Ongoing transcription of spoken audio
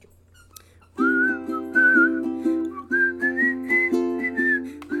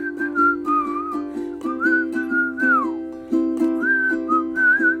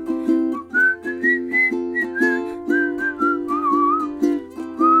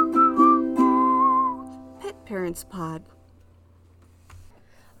Parents Pod.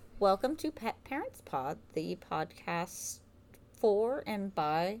 Welcome to Pet Parents Pod, the podcast for and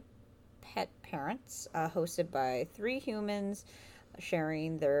by pet parents, hosted by three humans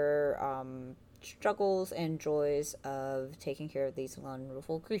sharing their struggles and joys of taking care of these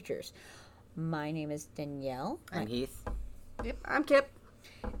wonderful creatures. My name is Danielle. I'm Heath. Yep, I'm Kip.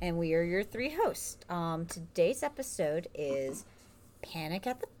 And we are your three hosts. Today's episode is Panic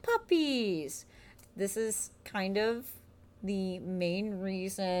at the Puppies. This is kind of the main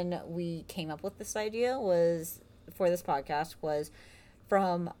reason we came up with this idea for this podcast was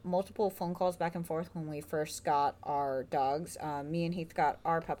from multiple phone calls back and forth when we first got our dogs. Me and Heath got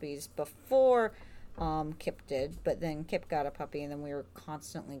our puppies before Kip did, but then Kip got a puppy, and then we were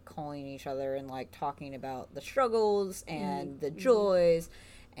constantly calling each other and like talking about the struggles and the joys,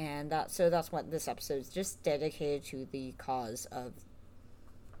 and that's what this episode is just dedicated to, the cause of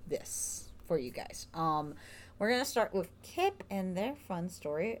this for you guys. We're going to start with Kip and their fun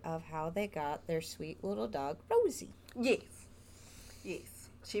story of how they got their sweet little dog, Rosie. Yes.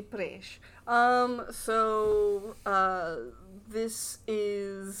 She fresh. This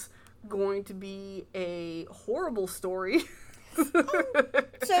is going to be a horrible story.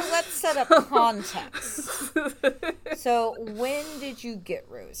 So let's set up context. So when did you get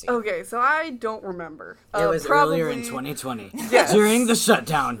Rosie? Okay, so I don't remember. It was probably earlier in 2020. Yes. During the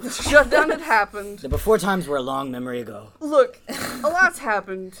shutdown. Shutdown had happened. The before times were a long memory ago. Look, a lot's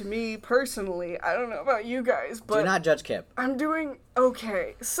happened to me personally. I don't know about you guys, but Do not judge Kip. I'm doing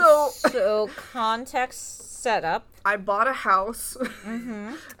okay. So Context set up. I bought a house.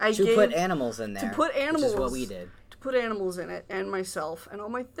 To put animals in there. To put animals. Which is what we did. Put animals in it, and myself, and all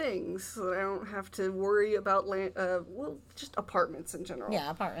my things, so that I don't have to worry about just apartments in general. Yeah,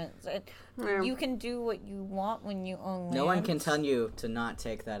 apartments. Yeah. You can do what you want when you own land. No one can tell you to not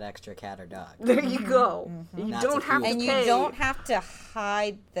take that extra cat or dog. There you go. You Not don't to have to And pay. you don't have to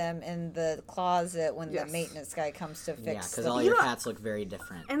hide them in the closet when Yes. the maintenance guy comes to Yeah, fix because them. all your cats look very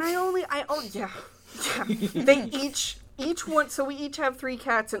different. And yeah. They each one, so we each have 3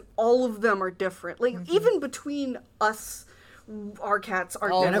 cats, and all of them are different. Like, even between us, our cats are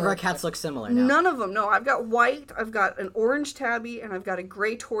None different. of our cats look similar now. None of them. No, I've got white, I've got an orange tabby, and I've got a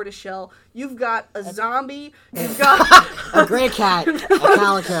gray tortoiseshell. You've got a zombie. You've got A gray cat, a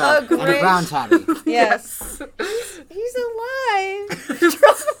calico, and a brown tabby. Yes. He's alive.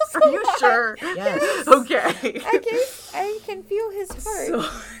 Are you sure? Yes. Okay. I can feel his heart. So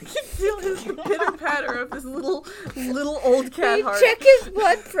I can feel his pitter patter of his little old cat Hey, heart. check his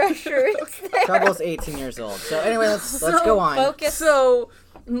blood pressure. It's there. Trouble's 18 years old. So anyway, let's go on. Focus. So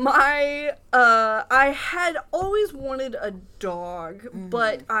I had always wanted a dog,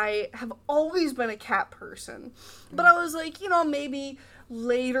 but I have always been a cat person. But I was like, maybe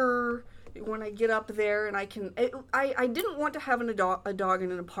later when I get up there and I can, I didn't want to have a dog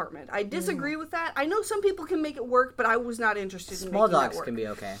in an apartment. I disagree with that. I know some people can make it work, but I was not interested in Small making that dogs work. can be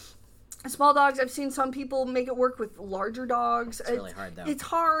okay. Small dogs, I've seen some people make it work with larger dogs. It's really hard, though. It's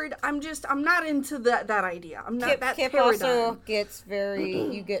hard. I'm not into that idea. I'm not that Kip paradigm. also gets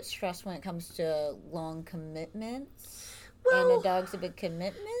you get stressed when it comes to long commitments. And Well, a dog's a big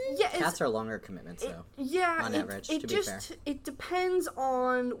commitment. Yeah, Cats are longer commitments, though. on average, to be fair. It depends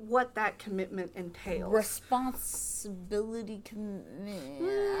on what that commitment entails. Responsibility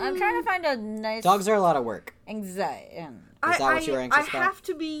commitment. I'm trying to find a nice Dogs are a lot of work. anxiety. Is that what you were anxious about?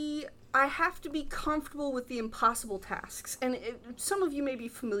 I have to be comfortable with the impossible tasks. And some of you may be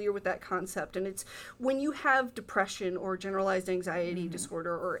familiar with that concept. And it's when you have depression or generalized anxiety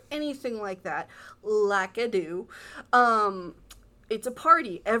disorder or anything like that, like I do, it's a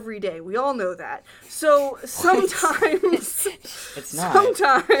party every day. We all know that. So sometimes... It's not.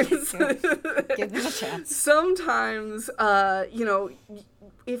 Sometimes... Give them a chance. Sometimes,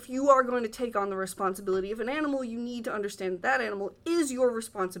 if you are going to take on the responsibility of an animal, you need to understand that animal is your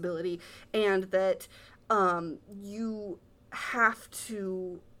responsibility, and that you have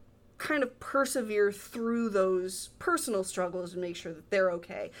to kind of persevere through those personal struggles and make sure that they're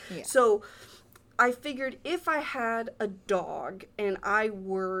okay. Yeah. So I figured if I had a dog and I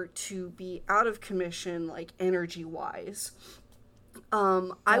were to be out of commission, like energy-wise,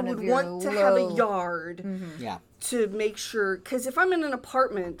 I would want to have a yard Yeah. to make sure, because if I'm in an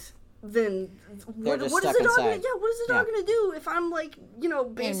apartment, then what just is stuck the dog gonna, inside. what is the dog gonna do if I'm like,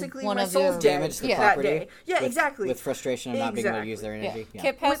 basically one my of soul's your- dead Damage the that property. day. Yeah, with, exactly. With frustration of not being able to use their Yeah. energy. Yeah.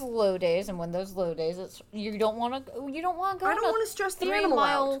 Kip has low days, and when those low days, you don't want to go. I don't on want a to stress the 3 animal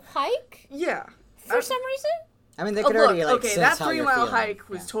mile out. hike Yeah. for some reason. I mean, they Oh, could look, already, like, okay, sense that how you're 3 mile feeling. hike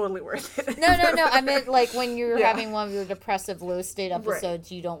was Yeah. totally worth it. No. I meant like when you're Yeah. having one of your depressive low state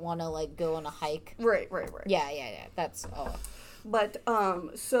episodes, you don't want to like go on a hike. Right. Yeah. That's But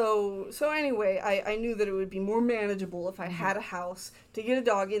so anyway, I knew that it would be more manageable if I had a house to get a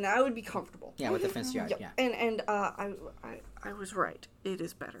dog in that I would be comfortable. Yeah, with the fenced yard, yeah. And I was right. It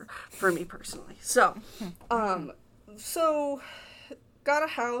is better for me personally. So so got a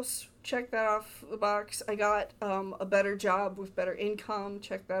house, checked that off the box. I got a better job with better income,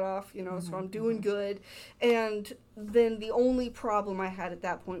 checked that off, so I'm doing good. And then the only problem I had at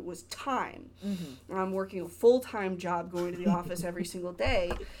that point was time. I'm working a full-time job, going to the office every single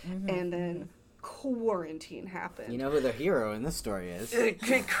day, and then quarantine happened. You know who the hero in this story is?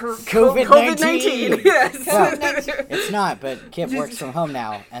 COVID-19. Yes. Well, it's not, but Kip works from home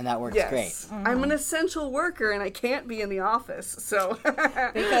now, and that works great. I'm an essential worker, and I can't be in the office, so...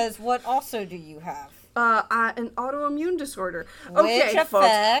 because what also do you have? An autoimmune disorder. Okay, Which folks,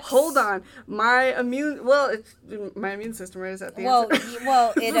 affects- hold on. My immune system, right? Is that the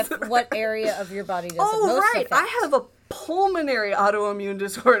answer? What area of your body does it Oh, most right. affect? I have a pulmonary autoimmune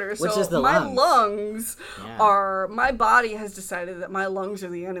disorder. Which So is the my lungs. are, my body has decided that my lungs are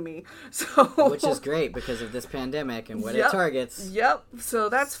the enemy. So Which is great because of this pandemic and what it Yep. targets. Yep. So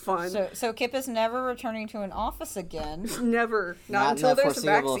that's fun. So Kip is never returning to an office again. Never. Not Not in until the there's a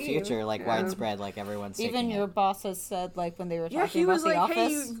foreseeable vaccine. future, like widespread, like everyone's Even taking your it. boss has said, like, when they were Yeah, talking he about was the like, office.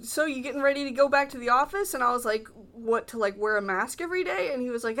 "Hey, so you getting ready to go back to the office?" And I was like, "What, to like wear a mask every day?" And he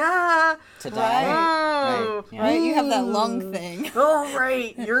was like, To die? Oh, Right. Yeah. Right? You have that lung thing. Oh,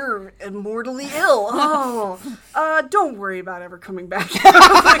 right. You're mortally ill. Oh, don't worry about ever coming back.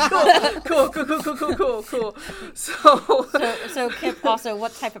 I was like, cool. So Kip, also,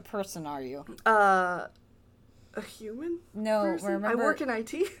 what type of person are you? A human? No, person? remember. I work in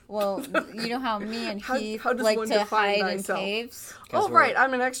IT. Well, you know how me and How- Heath how does like one to define hide thyself? in caves? Oh, we're- right.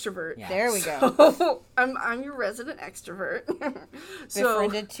 I'm an extrovert. Yeah. There we go. So, I'm your resident extrovert. So,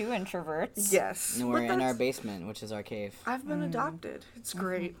 Befriended two introverts. yes. And we're But in our that's- basement, which is our cave. I've been adopted. It's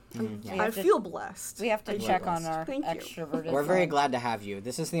great. Yeah. I feel blessed. We have to I check feel on blessed. our Thank you. extroverted We're very friend. glad to have you.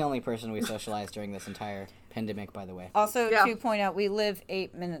 This is the only person we socialized during this entire pandemic, by the way. Also, Yeah. to point out, we live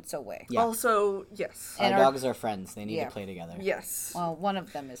 8 minutes away. Yeah. Also, yes. Our and our- dogs are friends. They need Yeah. to play together. Yes. Well, one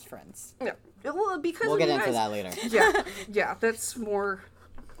of them is friends. Yeah. Well, because We'll of get you into guys. that later. Yeah, that's more.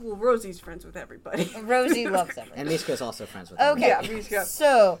 Well, Rosie's friends with everybody. Rosie loves everyone. And Mishka's also friends with Okay, them. Yeah, Mishka.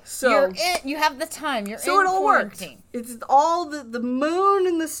 so So- you have the time. You're So in it all worked. quarantine. It's all the moon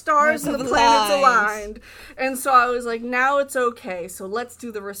and the stars and There's the planets lines. aligned. And so I was like, now it's okay. So let's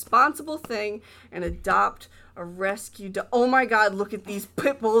do the responsible thing and adopt a rescue dog. Oh my God, look at these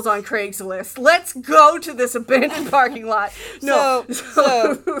pit bulls on Craigslist. Let's go to this abandoned parking lot. No.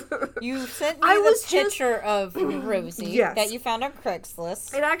 So you sent me I the was just- picture of Rosie Yes. that you found on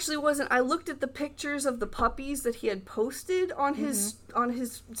Craigslist. It actually wasn't. I looked at the pictures of the puppies that he had posted on his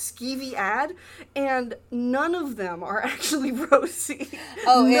skeevy ad, and none of them are actually Rosie.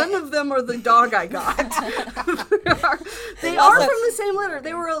 Oh, None of them are the dog I got. they are from the same litter.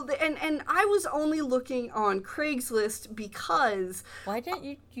 They were, and I was only looking on Craigslist because Why didn't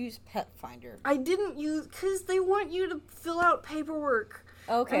you use Pet Finder? I didn't use, because they want you to fill out paperwork.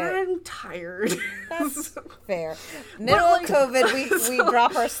 Okay. And I'm tired. That's fair. Middle of COVID, we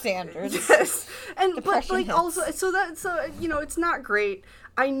drop our standards. Yes, and but Depression like hits. also, so it's not great.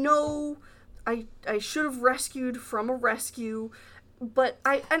 I know I should have rescued from a rescue, but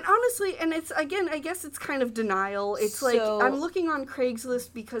and honestly, and it's again, I guess it's kind of denial. It's like So- I'm looking on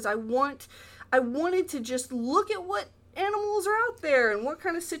Craigslist because I wanted to just look at what animals are out there and what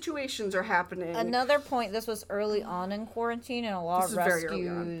kind of situations are happening. Another point, this was early on in quarantine, and a lot This of is very early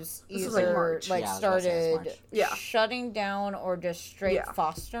on. rescues This is like either March. Yeah, I was about to say it's started March. Yeah. shutting down or just straight Yeah.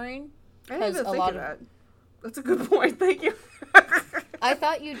 fostering. I didn't even a think lot of of- that. That's a good point. Thank you. I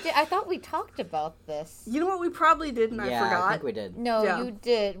thought you did. I thought we talked about this. You know what we probably did, and I Yeah, forgot. I think we did. No, Yeah. you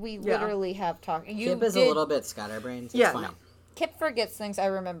did. We Yeah. literally have talked. You Kip is a did- little bit scatterbrained. It's Yeah, fine. no. Kip forgets things. I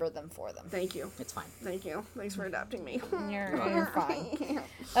remember them for them. Thank you. It's fine. Thank you. Thanks for adopting me. You're fine.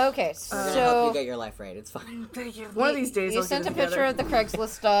 Okay, We're gonna help you so get your life right. It's fine. Thank you. One of these days, you I'll sent get a it picture together. of the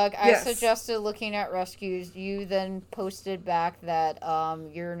Craigslist dog. Yes. I suggested looking at rescues. You then posted back that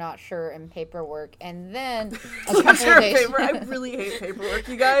you're not sure in paperwork, and then a Not couple sure of days. paper. I really hate paperwork,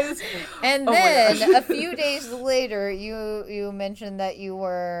 you guys. And Oh my then gosh. a few days later, you mentioned that you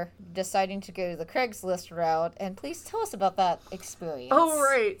were deciding to go the Craigslist route, and please tell us about that experience. Oh,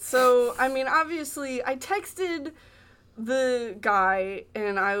 right. So, I mean, obviously, I texted the guy,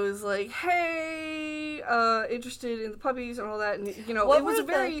 and I was like, hey, interested in the puppies and all that. And, What it was were a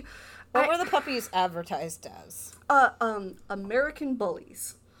very... What were the puppies advertised as? American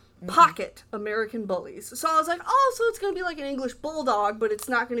Bullies. Pocket American Bullies. So I was like, oh, so it's going to be like an English bulldog, but it's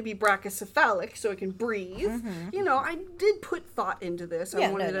not going to be brachycephalic, so it can breathe. You know, I did put thought into this. Yeah,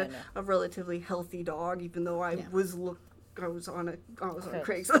 I wanted no. a relatively healthy dog, even though I was on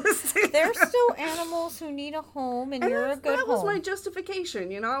Craigslist. There's still animals who need a home, and you're a good that home. was my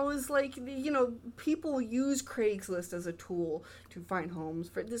justification. You know, I was like, you know, people use Craigslist as a tool to find homes.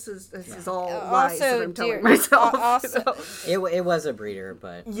 For this is all lies that I'm telling myself. Also, you know? It was a breeder,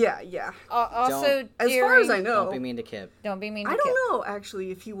 but Yeah. also, As far as I know, don't be mean to Kip. Don't be mean to I Kip. don't know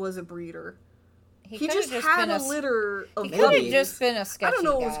actually if he was a breeder. He could've just had been a litter of He could have Maybe. just been a sketchy I don't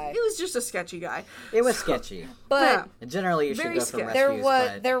know. guy. It was just a sketchy guy. It was sketchy. But Yeah. Generally, you should Very go for sketchy.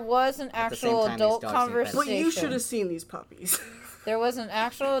 rescues. there was an at the same actual time, these adult dogs need conversation. But you should have seen these puppies. There was an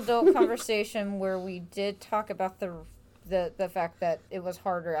actual adult conversation where we did talk about the fact that it was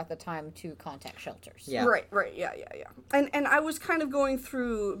harder at the time to contact shelters. Yeah. Right, yeah. And I was kind of going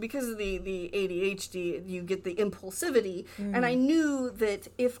through, because of the ADHD, you get the impulsivity, and I knew that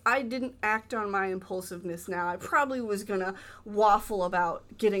if I didn't act on my impulsiveness now, I probably was going to waffle about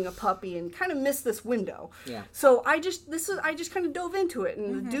getting a puppy and kind of miss this window. Yeah. So I just kind of dove into it,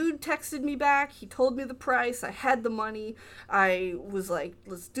 and the dude texted me back, he told me the price, I had the money, I was like,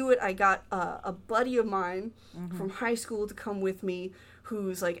 let's do it. I got a buddy of mine from high school to come with me,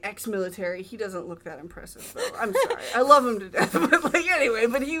 who's like ex-military. He doesn't look that impressive though. I'm sorry. I love him to death, but like anyway,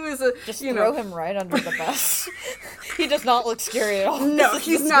 but he was a Just you throw know, him right under the bus. He does not look scary at all. No, This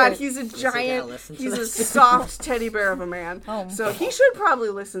he's is not. good. He's a he gotta giant. listen to He's a this? soft teddy bear of a man. Oh. So he should probably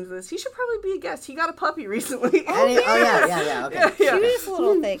listen to this. He should probably be a guest. He got a puppy recently. Yeah. Okay. Yeah. Cutest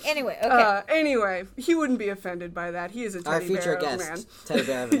little thing. Anyway, okay. Anyway, he wouldn't be offended by that. He is a Our teddy future bear of a man. guest, Teddy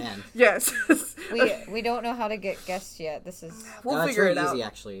Bear of a Man. Yes. We don't know how to get guests yet. This is We'll No, it's figure very it out. easy,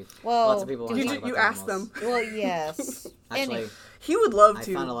 actually. Well, Lots of people want to talk You about asked animals. them. well, yes. Actually, He would love I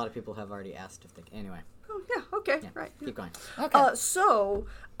to. found a lot of people have already asked if they. Anyway, Oh, yeah. Okay. yeah. Right. Keep going. Okay. So,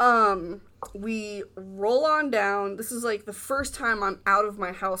 we roll on down. This is like the first time I'm out of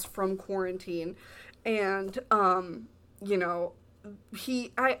my house from quarantine. And, you know,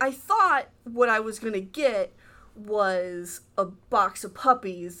 I thought what I was going to get was a box of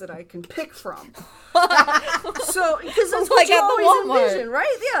puppies that I can pick from. So, because that's what Like you at the always Walmart. envision,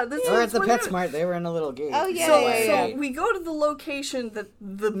 right? Yeah. That's Or at the what it is. PetSmart, they were in a little gate. Oh, yeah, So we go to the location that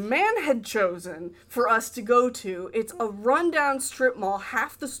the man had chosen for us to go to. It's a rundown strip mall.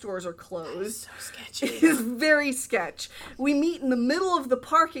 Half the stores are closed. So sketchy. It's very sketch. We meet in the middle of the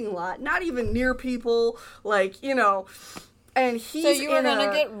parking lot, not even near people, like, you know, and he's So you were in gonna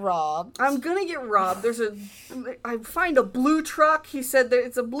a- get robbed. I'm gonna get robbed. I find a blue truck. He said that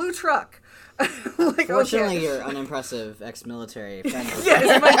it's a blue truck. Like, Fortunately, okay. your unimpressive ex-military friend was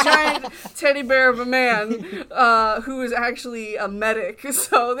Yes, my giant teddy bear of a man who is actually a medic.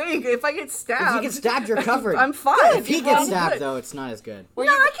 So there you go. If I get stabbed, If you get stabbed, you're covered. I'm fine. If he I'm gets stabbed, good. though, it's not as good. Were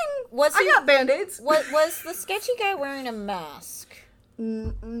No, you- I can. was I he- got band-aids. What was the sketchy guy wearing a mask?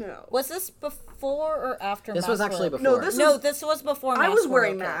 No. Was this before or after? This was masks actually were- before. No, this No, was- this was before. I masks was were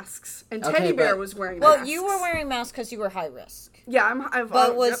wearing okay. masks, and Okay, Teddy Bear but- was wearing Well, masks. you were wearing masks because you were high risk. Yeah,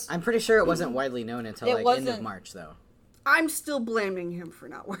 But was I'm pretty sure it wasn't widely known until It like end wasn't- of March, though. I'm still blaming him for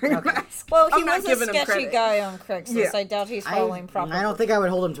not wearing a mask. well, he I'm not was a giving him sketchy credit. guy on Craigslist. Yeah. I doubt he's following proper. I don't think I would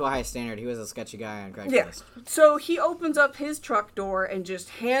hold him to a high standard. He was a sketchy guy on Craigslist. Yeah. So he opens up his truck door and just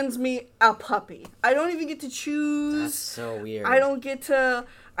hands me a puppy. I don't even get to choose. That's so weird. I don't get to.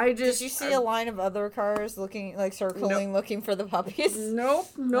 I just. Did you see a line of other cars looking, like circling, looking for the puppies? Nope.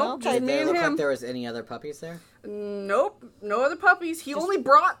 No? Just Did me there and look him. like there was any other puppies there? Nope. No other puppies. He only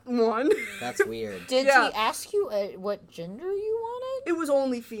brought one. That's weird. Did Yeah. he ask you what gender you wanted? It was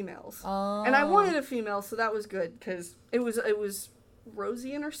only females. Oh. And I wanted a female, so that was good because it was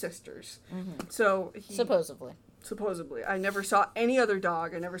Rosie and her sisters. So he, Supposedly. supposedly, I never saw any other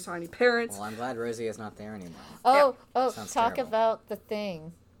dog. I never saw any parents. Well, I'm glad Rosie is not there anymore. Oh, Sounds talk terrible. about the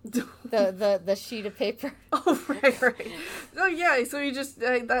thing. The sheet of paper. Oh, right. So yeah, so he just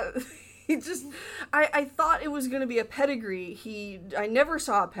I thought it was gonna be a pedigree. I never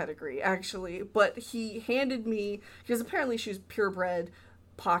saw a pedigree actually, but he handed me, because apparently she's purebred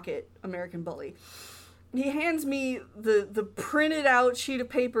pocket American Bully. He hands me the printed out sheet of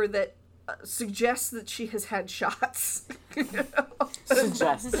paper that suggests that she has had shots.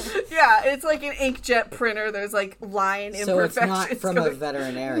 Suggests. Yeah, it's like an inkjet printer. There's like line So it's imperfections. not from a going-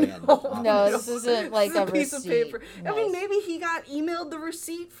 veterinarian. No, this isn't like It's a a piece of receipt. paper. I mean, Nice. maybe he got emailed the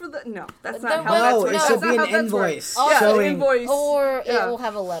receipt for the. No, that's There not how was- that's No, worked. it That's should not be how an that's invoice worked. Yeah, showing. an invoice. Or Yeah. it will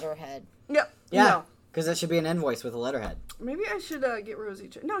have a letterhead. Yep. Yeah. No. Because that should be an invoice with a letterhead. Maybe I should get Rosie.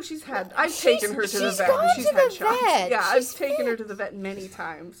 No, I've taken her to the she's vet. gone She's to had the shots. vet. Yeah, She's I've taken her to the vet many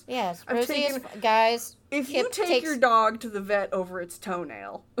times. Yes, I've Rosie taken- is, guys. If Kip you take takes- your dog to the vet over its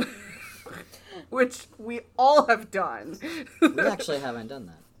toenail, which we all have done. We actually haven't done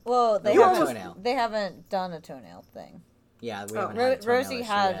that. Well, they You haven't. almost- They haven't done a toenail thing. Yeah, we Oh. haven't had a toenail Rosie issue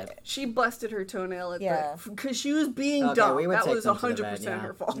had- yet. She busted her toenail at Yeah. because she was being Okay, dumb. we would That take was them to the 100% vet, yeah.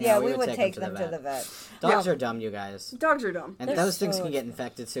 her fault. Yeah, we we would would take take them them to to the the vet. Dogs Yeah. are dumb, you guys. Dogs are dumb. And They're those things so can get dumb.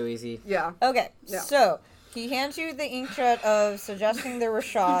 infected so easy. Yeah. Okay, Yeah. so he hands you the inkjet of suggesting there were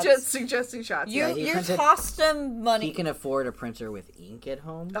shots. Just suggesting shots. you Yeah, he you printed- tossed him money. He can afford a printer with ink at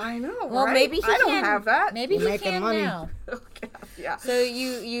home. I know. well, right? maybe he I don't can. have that. Maybe You're he making can money. now. Okay, yeah. So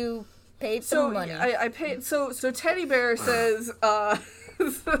you paid So some money. I paid. So Teddy Bear says,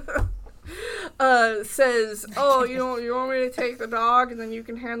 says, "Oh, you want me to take the dog, and then you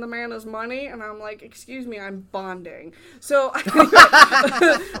can hand the man his money?" And I'm like, "Excuse me, I'm bonding." So,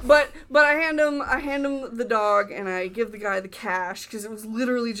 but I hand him the dog, and I give the guy the cash because it was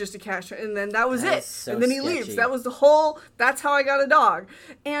literally just a cash, and then that was That's it. so And then he sketchy. leaves. That was that's how I got a dog.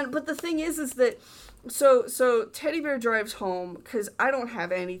 But the thing is that. So Teddy Bear drives home because I don't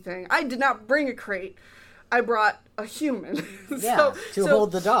have anything. I did not bring a crate. I brought a human. Yeah, to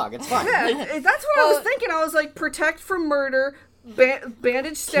hold the dog. It's fine. Yeah, that's what I was thinking. I was like, protect from murder,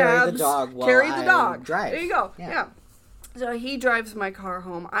 bandage stabs, Carry the dog while carry the I dog. drive. There you go. Yeah. Yeah. So he drives my car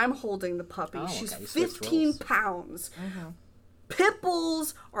home. I'm holding the puppy. Oh, She's okay, you switched 15 roles. pounds. Pit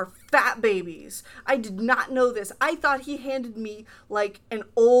bulls are fat babies. I did not know this. I thought he handed me like an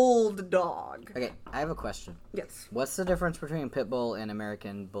old dog. Okay, I have a question. Yes. What's the difference between pit bull and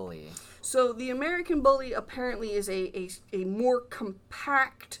American bully? So the American Bully apparently is a more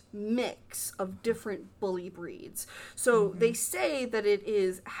compact mix of different bully breeds. So they say that it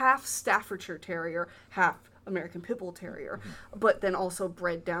is half Staffordshire Terrier, half American Pit Bull Terrier, but then also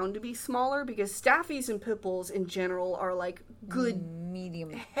bred down to be smaller because Staffies and Pit Bulls in general are like good,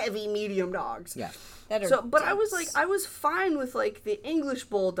 medium. heavy, medium dogs. Yeah. That are So, but I was dense. like, I was fine with like the English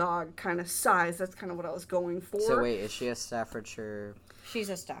Bulldog kind of size. That's kind of what I was going for. So wait, is she a Staffordshire? She's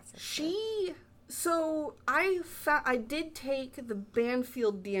a Staffordshire. So I did take the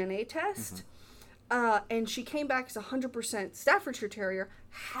Banfield DNA test, and she came back as 100% Staffordshire Terrier.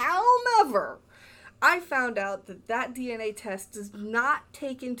 However, I found out that DNA test does not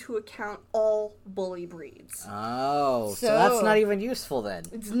take into account all bully breeds. Oh, so So- that's not even useful then.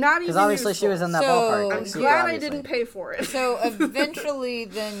 It's not even Because obviously she useful. was in that So- ballpark. I'm super glad I obviously. didn't pay for it. So eventually,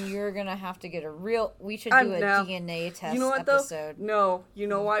 then you're gonna have to get a real. We should do I'm a no. DNA test You know what episode. though? No, you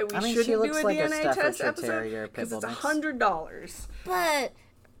know why we I mean, she shouldn't do looks a like a DNA test Staffordshire episode? Terrier pit Because it's bull mix. $100. But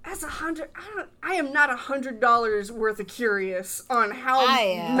That's $100. I am not $100 worth of curious on how I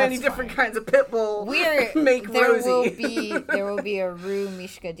am. many That's different fine. kinds of pit bull we're make there Rosie. will be a Rue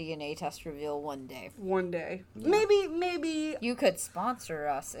Mishka DNA test reveal one day. One day, maybe. You could sponsor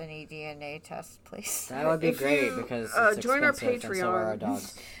us any DNA test, please. That would be If great you, because it's join our expensive and so are our Patreon.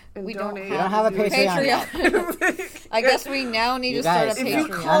 dogs. And We don't donate. We don't have a to do it. Patreon yet. Patreon. I guess we now need You to start a guys, If you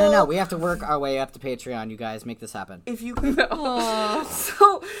Patreon. call- no. We have to work our way up to Patreon. You guys make this happen. If you know.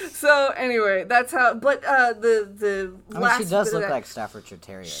 So anyway, that's how. But the I mean, last she does bit of look that- like Staffordshire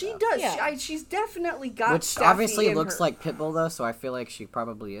Terrier. She though. does. Yeah. She's definitely got Which Staffy obviously in looks her. like pit bull though, so I feel like she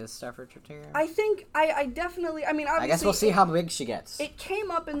probably is Staffordshire Terrier. I think I definitely. I mean, obviously, I guess we'll see how big she gets. It came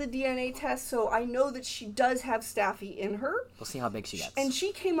up in the DNA test, so I know that she does have Staffy in her. We'll see how big she gets. And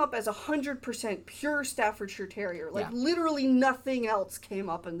she came up as 100% pure Staffordshire Terrier. Like, Yeah. literally nothing else came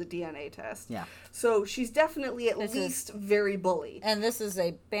up in the DNA test. Yeah. So she's definitely at This least very bully. And this is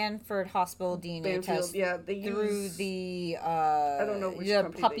a Banford Hospital DNA Banfield, test yeah, they through use the I don't know which the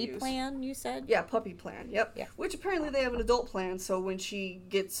company puppy they use. plan. You said Yeah, puppy plan. Yep. Yeah. Which apparently they have an adult plan, so when she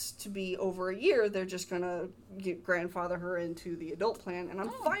gets to be over a year, they're just gonna grandfather her into the adult plan, and I'm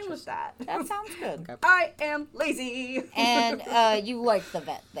fine with that. that sounds good. Okay. I am lazy. And you like the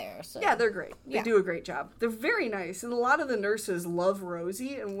vet there, so Yeah, they're great. They Yeah. do a great job. They're very nice, and a lot of the nurses love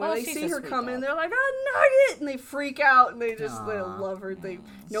Rosie. And when Oh, they she's see a her sweet come in, dog. they're like, "Oh, Nugget!" and they freak out, and they just they Aw. love her. They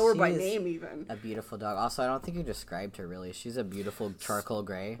know her by She is name, even. A beautiful dog. Also, I don't think you described her really. She's a beautiful charcoal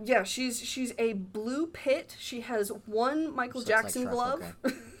gray. Yeah, she's a blue pit. She has one Michael Which looks like Jackson truffle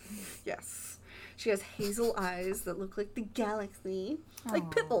glove. Yes, she has hazel eyes that look like the galaxy, like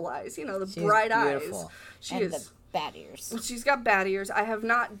Pitbull eyes. You know, the She's bright beautiful. eyes. She and is. the bat ears. She's got bat ears. I have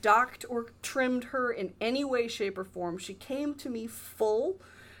not docked or trimmed her in any way, shape, or form. She came to me full,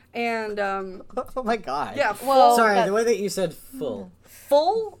 and Oh my god. yeah, Well, Sorry, that- the way that you said full.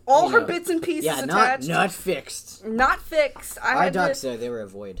 full. All You her know. bits and pieces Yeah, attached. not fixed. Not fixed. I Our had dogs, to. though, they were a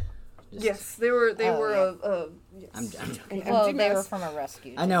void. Just, Yes, they were yes. I'm joking. an Well, empty they were mess. from a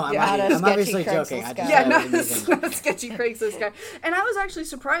rescue. I know. I'm, Yeah. Not a I'm sketchy obviously Craigslist joking. I guy. just Yeah, thought it not, was amusing. not sketchy Craigslist guy. And I was actually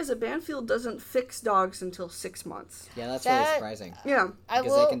surprised that Banfield doesn't fix dogs until 6 months. Yeah, that's That- really surprising. Yeah. I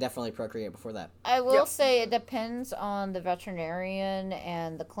Because they will. can definitely procreate before that. I will Yeah. say it depends on the veterinarian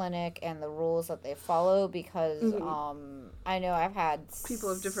and the clinic and the rules that they follow because I know I've had People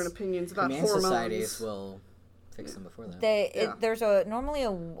have different opinions about Humane hormones. societies will fix them before that. Yeah. There's a normally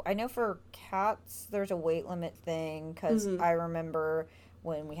a I know for cats there's a weight limit thing because I remember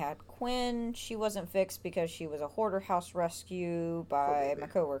when we had Quinn, she wasn't fixed because she was a hoarder house rescue by my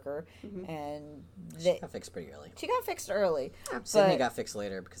coworker, and She got fixed pretty early. she got fixed early. Sydney But- got fixed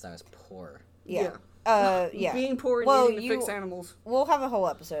later because I was poor. Yeah. Yeah. Yeah. Being poor and Well, needing to fix animals. We'll have a whole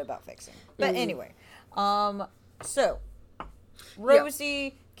episode about fixing. But anyway, so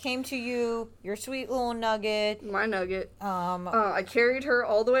Rosie came to you, your sweet little nugget. My nugget. I carried her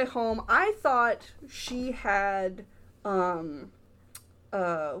all the way home. I thought she had,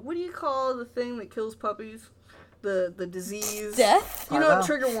 what do you call the thing that kills puppies? The disease. Death? You know, Parvo?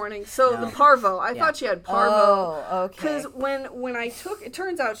 trigger warning. So No. the parvo. I Yeah. thought she had parvo. Oh, okay. Because when I took, it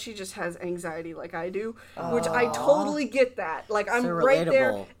turns out she just has anxiety like I do, which I totally get that. Like I'm So right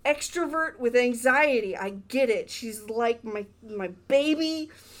there, relatable. extrovert with anxiety. I get it. She's like my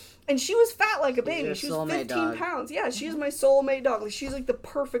baby, and she was fat like a baby. your She was soulmate 15 dog. pounds. Yeah, she's my soulmate dog. Like, she's like the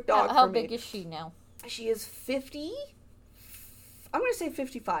perfect dog How for big me. is she now? She is 50. I'm gonna say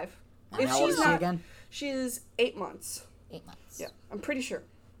 55. And how old is she again? She is 8 months. 8 months. Yeah, I'm pretty sure.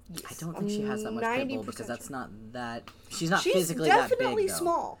 I don't think she has that much pit bull 90% because that's not that. She's not She's physically that definitely big. Though.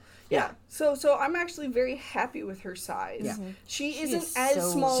 small. Yeah. So I'm actually very happy with her size. Yeah. She is isn't as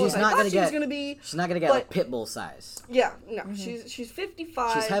so- small She's as I not thought gonna she was get- gonna be. She's not gonna get But- like pit bull size. Yeah, no, she's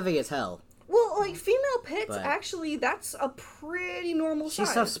 55. She's heavy as hell. Well, like female pits, But- actually, that's a pretty normal She's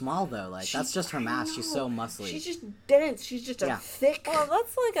size. so small though. Like that's She's- just her I mass. She's so know. muscly. She's just dense. She's just a Yeah. thick, Well,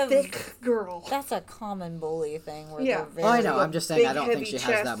 that's like a thick girl. that's a common bully thing where Yeah. they're very Oh, I know. I'm just saying. I Big, don't think heavy she has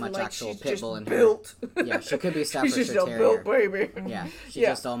chest that much and, like, actual she's pit just bull in her. built. Yeah, she could be She's just Staffordshire a built Terrier. baby. Yeah, she's Yeah.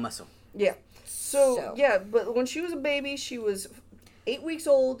 just all muscle. Yeah. So, So. yeah, but when she was a baby, she was 8 weeks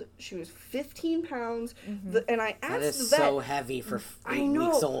old. She was 15 pounds. And I asked That is the vet. so heavy for I 8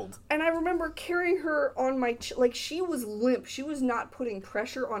 know. weeks old. And I remember carrying her on my like she was limp. She was not putting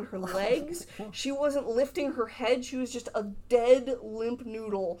pressure on her legs. She wasn't lifting her head. She was just a dead limp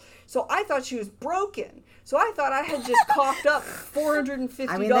noodle. So I thought she was broken. So I thought I had just coughed up $450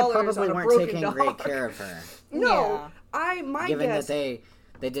 I mean, they on probably a weren't broken taking dog. great care of her, No, Yeah. my given guess. that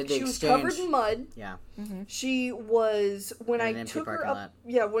they did the She was exchange. covered in mud. Yeah, She was when In I an empty took her parking up. lot.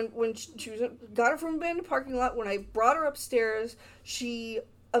 Yeah, when she was got her from an abandoned parking lot. When I brought her upstairs, she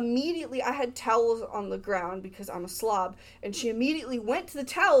immediately I had towels on the ground because I'm a slob, and she immediately went to the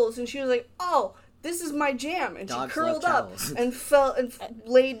towels and she was like, "Oh, this is my jam," and Dogs she curled love up towels. and fell and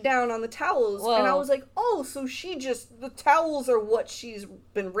laid down on the towels, and I Well- was like, "Oh, so she just the towels are what she's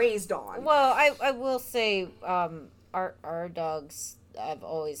been raised on." Well, I will say our dogs have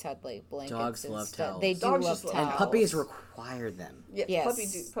always had like blankets. Dogs and love stuff. towels. They do Dogs love just love towels. and puppies require them. Yeah,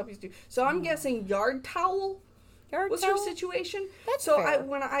 Yes. puppies do. So I'm guessing yard towel. Yard Was towel? her situation? That's so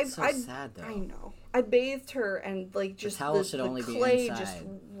fair. So sad, though. I know. I bathed her and like just towel the, should the only be clay inside. just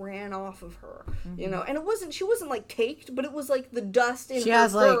ran off of her, you know. And she wasn't like caked, but it was like the dust in She her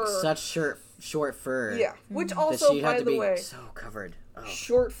has like fur. such short fur. Yeah, which That also, she had by to the be way, so covered. Oh.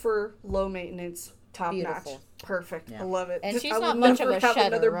 short fur, low maintenance, top Beautiful. notch, perfect. Yeah. I love it. And she's I not would much never of a have shedder,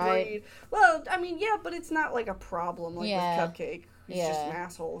 another right? breed. Well, I mean, yeah, but it's not like a problem like Yeah. with Cupcake. He's just an Yeah.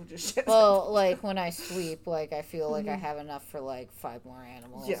 asshole who just sheds Well, like when I sleep, like I feel like I have enough for like 5 more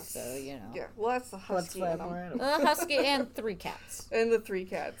animals. Yes. So you know, Yeah, well, that's the husky in them. a husky and 3 cats. And the 3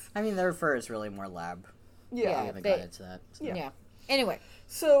 cats. I mean, their fur is really more lab. Yeah. I haven't they- got into that. So. Yeah. Yeah. Anyway,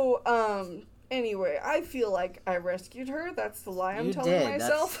 So, anyway, I feel like I rescued her. That's the lie I'm You telling did.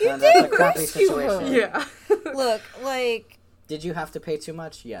 myself. That's a crappy rescue her. situation. Yeah. look, like, Did you have to pay too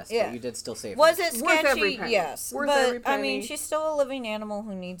much? Yes, Yeah. but you did still save was her. it Worth every sketchy? penny. Yes, Worth but every I mean, penny. she's still a living animal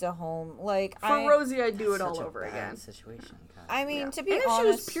who needs a home. Like, For I, Rosie, I'd do it all Such a over bad again. situation. God. I mean, Yeah. to be and if honest,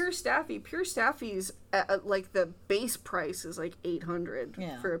 she was pure Staffy, pure Staffy's like the base price is like $800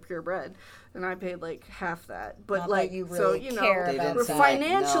 Yeah. for a purebred, and I paid like half that. But Not like, that you so really you know, care They about didn't we're say,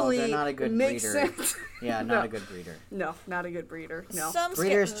 financially no, they're not a good makes breeder. sense. Yeah, not No. a good breeder. No, not a good breeder. No. some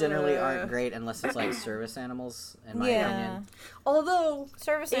Breeders generally Uh, aren't great unless it's like service animals, in my Yeah. opinion. Although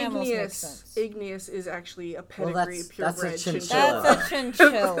Service animals make sense. Igneous is actually a pedigree that's a purebred chinchilla. That's a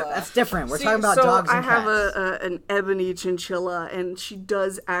chinchilla. That's different. We're See, talking about so dogs and I have cats. an ebony chinchilla, and she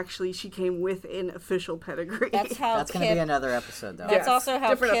came with an official pedigree. That's how That's going to Kip. be another episode, though. That's Yes, also how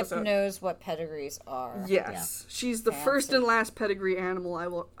different Kip episode. knows what pedigrees are. Yes, she's the first Fancy. and last pedigree animal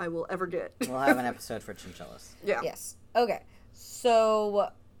I will ever get. We'll have an episode for chinchillas. Yeah. Yes. Okay. So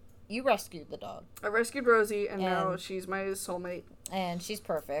you rescued the dog, I rescued Rosie, and now And- she's my soulmate. and she's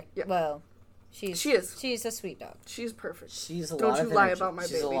perfect. Yeah. Well, she is. She's a sweet dog. She's perfect. She's a Don't lot you of lie energy. about my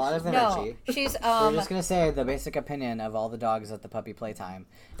She's baby. a lot of No, energy. she's We're just going to say the basic opinion of all the dogs at the puppy playtime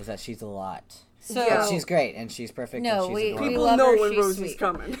is that she's a lot. So Yeah. But she's great, and she's perfect, No, and she's we adorable. People love know her, when she's Rosie's sweet.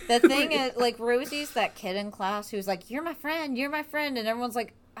 coming. the thing is, like, Rosie's that kid in class who's like, "You're my friend, and everyone's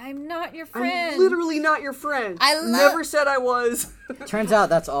like, "I'm not your friend." I'm literally not your friend. I love- never said I was. Turns out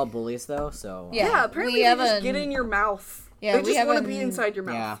that's all bullies, though, so... Yeah. Yeah, apparently we they have just a- get in your mouth. Yeah, they we just want to have be an- inside your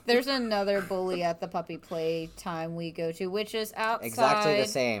mouth. Yeah. There's another bully at the puppy play time we go to, which is outside. Exactly the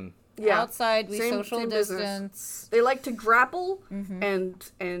same. Yeah. Outside, we Same- social same business. distance. They like to grapple Mm-hmm.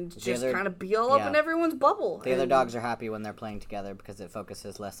 and just other- kind of be all up yeah. in everyone's bubble. The other And- dogs are happy when they're playing together because it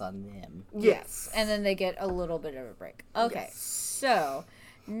focuses less on them. Yes. And then they get a little bit of a break. Okay, Yes. so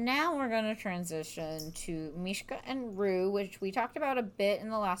now we're going to transition to Mishka and Rue, which we talked about a bit in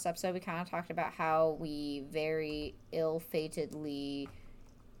the last episode. We kind of talked about how we very ill-fatedly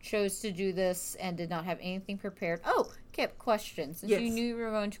chose to do this and did not have anything prepared. Oh, Kip, question. Since you Yes. knew you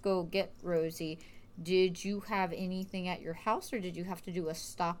were going to go get Rosie, did you have anything at your house, or did you have to do a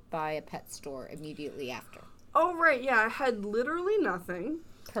stop by a pet store immediately after? Oh, right, yeah, I had literally nothing.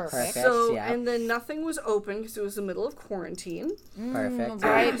 Perfect. Perfect. So, yeah. and then nothing was open because it was the middle of quarantine. Perfect.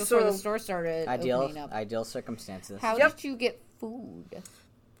 Right before the So- store started Ideal, opening up. ideal circumstances. How Yep. did you get food?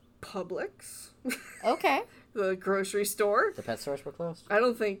 Publix, Okay. the grocery store. The pet stores were closed? Uh, I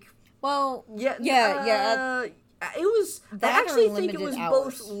don't think. Well, Yeah, yeah. It was. That I or actually think it limited was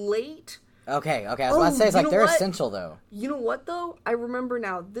hours. both late. Okay, I was about to say, it's you like, know they're what? essential, though. You know what though? I remember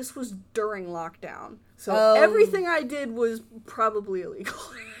now. This was during lockdown, so Oh. everything I did was probably illegal.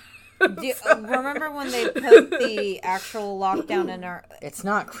 remember when they put the actual lockdown in our... It's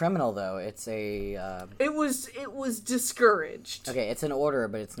not criminal, though. It's a... It was discouraged. okay, it's an order,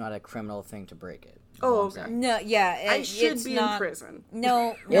 but it's not a criminal thing to break it. is Oh, all I'm okay. saying. No, yeah, I should it's be not... in prison.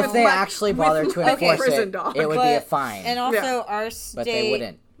 No, If no, they my- actually with bother to my enforce prison it, dog. it would be a but- fine. And also Yeah. our state... but they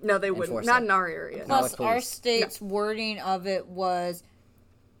wouldn't. No, they wouldn't. Enforce Not it. in our area. No. Plus, with our police. state's wording of it was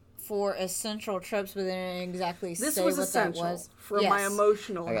for essential trips, but they didn't exactly This say was what essential that was. for my Yes.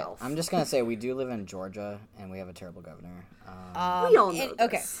 emotional Okay, health. I'm just gonna say we do live in Georgia, and we have a terrible governor. We all know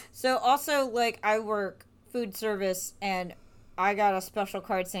Okay, this. so also, like, I work food service, and I got a special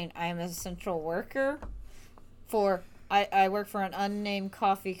card saying I am an essential worker for... I work for an unnamed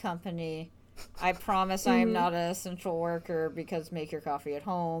coffee company. I promise I Mm-hmm. am not an essential worker because make your coffee at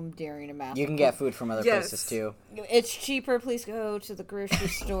home during a mask. You can get food from other Yes. places too. It's cheaper. Please go to the grocery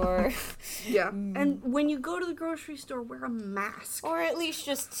store. Yeah. And when you go to the grocery store, wear a mask. Or at least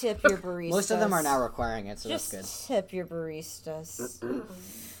just tip your baristas. Most of them are now requiring it, so Just that's tip your baristas.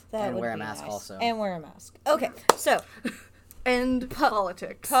 That And would wear a be mask nice. also. And wear a mask. Okay, so And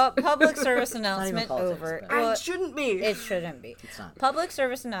politics. public service even announcement politics, over. but- Well, It shouldn't be. it shouldn't be. It's not. Public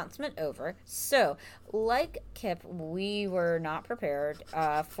service announcement over. So, like Kip, we were not prepared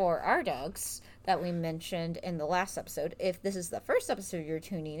for our dogs that we mentioned in the last episode. If this is the first episode you're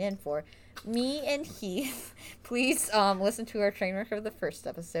tuning in for, me and Heath, please listen to our train wreck of the first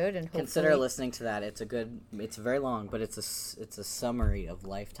episode and Consider hopefully... listening to that. It's very long, but it's a summary of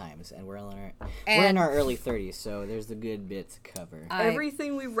lifetimes, and we're in our early 30s, so there's a good bit to cover.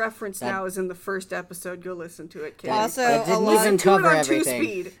 Everything we reference now is in the first episode. Go listen to it, kids. Also, That a didn't lot even Listen to it cover on everything.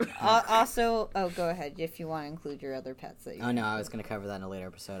 2-speed. also, go ahead if you want to include your other pets that you Oh no, I was gonna cover that in a later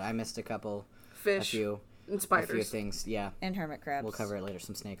episode. I missed a Fish few and a few spiders. things. Yeah, and hermit crabs. we'll cover it later.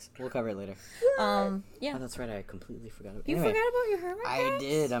 Some snakes. We'll cover it later. Yeah. Oh, that's right. I completely forgot. You Anyway, forgot about your hermit I crabs?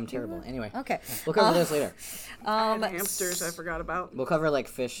 did. I'm terrible. Anyway, Okay. we'll cover those later. And hamsters, I forgot about. We'll cover like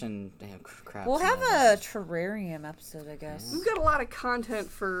fish and crabs. We'll and have other a terrarium episode, I guess. We've got a lot of content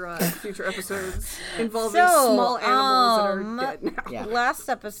for future episodes involving So, small animals that are dead now. Yeah.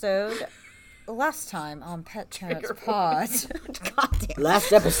 Last time on Pet Parents Pod. God damn.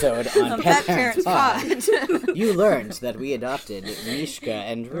 Last episode on Pet Parents Pod, Pod. you learned that we adopted Mishka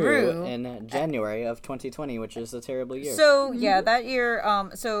and Rue Rue. in January of 2020, which is a terrible year. So yeah, that year.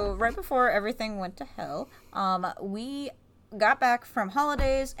 So right before everything went to hell, we got back from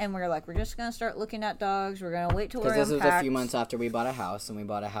holidays, and we were like, we're just going to start looking at dogs. We're going to wait till we're Because this was unpacked. a few months after we bought a house, and we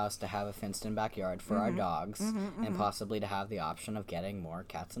bought a house to have a fenced-in backyard for our dogs, and possibly to have the option of getting more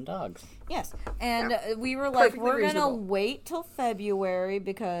cats and dogs. Yes, and we were like, Perfectly we're going to reasonable. wait till February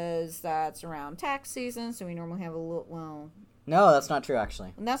because that's around tax season, so we normally have a little, well, No, that's not true,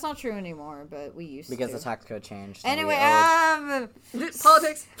 actually. that's not true anymore, but we used Because to. the tax code changed. and we Anyway, owed-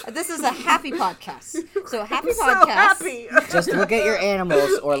 Politics. this is a happy podcast. So happy So podcast. happy. just look at your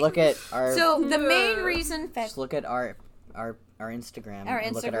animals, or look at our... So the main reason just look at our Instagram, Our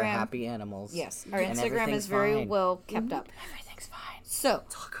and look at our Instagram. happy animals. yes, our and Instagram everything's is very fine. well kept up. Everything's fine. So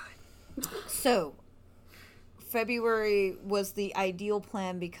It's all good. So, February was the ideal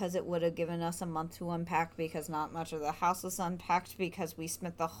plan because it would have given us a month to unpack because not much of the house was unpacked because we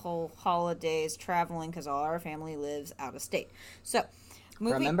spent the whole holidays traveling because all our family lives out of state. So,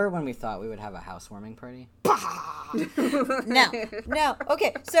 moving... Remember when we thought we would have a housewarming party? No.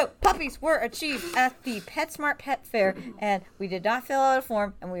 Okay, so puppies were achieved at the PetSmart Pet Fair, and we did not fill out a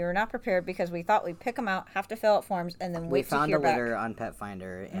form, and we were not prepared because we thought we'd pick them out, have to fill out forms, and then We wait to found hear a back. litter on Pet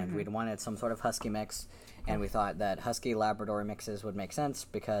Finder, and we'd wanted some sort of husky mix, and we thought that husky Labrador mixes would make sense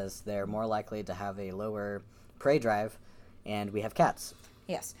because they're more likely to have a lower prey drive, and we have cats.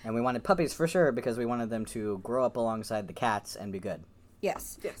 Yes. And we wanted puppies for sure because we wanted them to grow up alongside the cats and be good.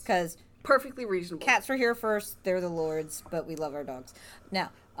 Yes. Yes. Because Perfectly reasonable. cats were here first. They're the lords, but we love our dogs. Now,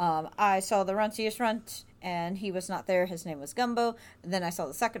 I saw the runtiest runt, and he was not there. His name was Gumbo. And then I saw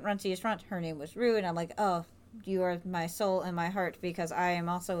the second runtiest runt. Her name was Rue, and I'm like, oh, you are my soul and my heart because I am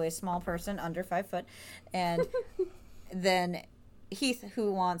also a small person under 5 foot. And then Heath,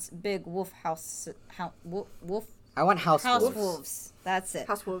 who wants big wolf wolf I want house wolves. wolves. That's it.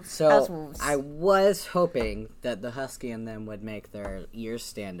 House wolves. So House wolves. I was hoping that the husky and them would make their ears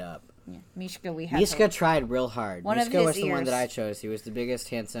stand up. Yeah. Mishka, we had Mishka her. tried real hard. One of Mishka his was the one ears. that I chose. He was the biggest,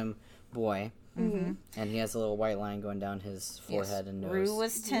 handsome boy. Mm-hmm. And he has a little white line going down his forehead and nose. Rue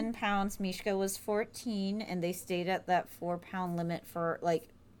was 10 pounds, Mishka was 14, and they stayed at that 4-pound limit for,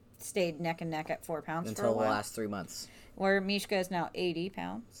 stayed neck and neck at 4 pounds for a until the while. last 3 months. Where Mishka is now 80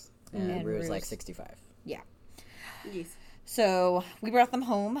 pounds. And Rue's like Rue's- 65. Yeah. Yes. So we brought them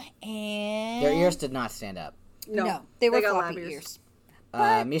home, and... Their ears did not stand up. No, they were got floppy lab ears.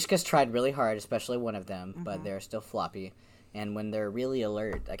 Mishka's tried really hard, especially one of them, but they're still floppy. And when they're really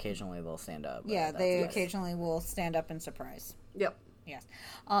alert, occasionally they'll stand up. Yeah, That's they it. occasionally will stand up in surprise. Yep. Yes.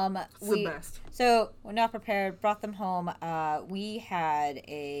 It's the best. So we're not prepared. Brought them home. We had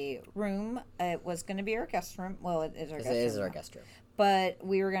a room. It was going to be our guest room. Well, it is our guest room. It is our now. guest room. But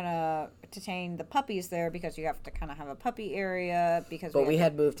we were gonna detain the puppies there because you have to kind of have a puppy area because. But we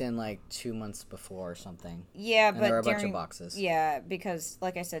had moved in like 2 months before or something. Yeah, And but there were a during, bunch of boxes. Yeah, because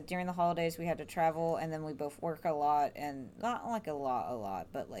like I said, during the holidays we had to travel, and then we both work a lot, and not like a lot,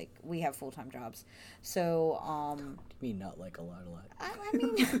 but like we have full-time jobs. So, I mean, not like a lot. I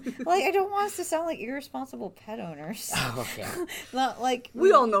mean, like I don't want us to sound like irresponsible pet owners. Oh, okay. Not like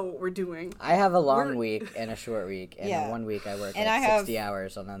We all know what we're doing. I have a long We're- week and a short week, and Yeah. in 1 week I work And like I have, 60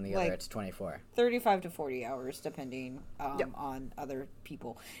 hours, and on the other like, it's 24. 35 to 40 hours, depending Yep. on other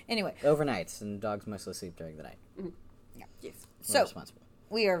people. Anyway, Overnights, and dogs mostly sleep during the night. Yes. We're so responsible.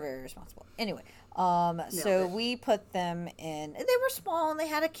 we are very responsible. Anyway, so it. we put them in. They were small and they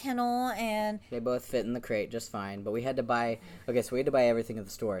had a kennel, and They both fit in the crate just fine, but we had to buy... Okay, so we had to buy everything at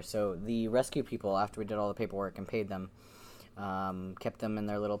the store. So the rescue people, after we did all the paperwork and paid them, kept them in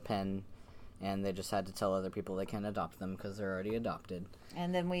their little pen, and they just had to tell other people they can adopt them because they're already adopted.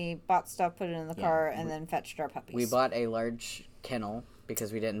 and then we bought stuff, put it in the Yeah, car, and then fetched our puppies. We bought a large kennel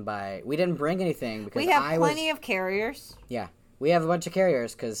because we didn't bring anything because We have I plenty was... of carriers. Yeah, we have a bunch of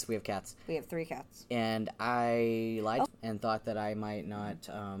carriers because we have cats. We have 3 cats. And I lied and thought that I might not,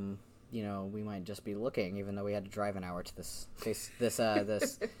 we might just be looking, even though we had to drive an hour to this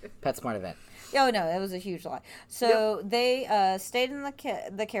PetSmart event. Oh no, it was a huge lie. So they stayed in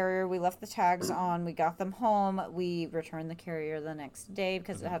the carrier. We left the tags on. We got them home. We returned the carrier the next day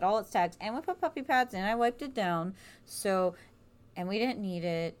because it had all its tags, and we put puppy pads in. I wiped it down. So, and we didn't need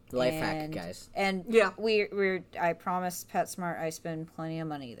it. Life hack, and, guys. And Yeah. we're I promised PetSmart I spend plenty of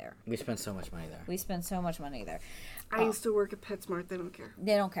money there. We spent so much money there. We spend so much money there. I used to work at PetSmart. They don't care.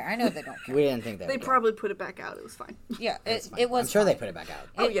 They don't care. I know they don't care. We didn't think that They would probably put it back out. It was fine. Yeah, It's it fine. was. I'm sure they fine. put it back out.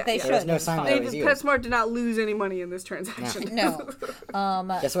 Oh, yeah, They yeah. should. There was no It's sign fine. that it They, was you. PetSmart did not lose any money in this transaction. No.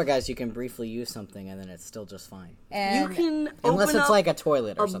 Guess what, guys? You can briefly use something and then it's still just fine. You And can Unless open it's up like a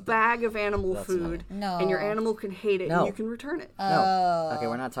toilet or a something. bag of animal That's food, No. and your animal can hate it, No. and you can return it. No. Okay,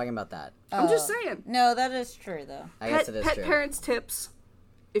 we're not talking about that. I'm just saying. no, that is true though. I guess it is Pet true. parents tips: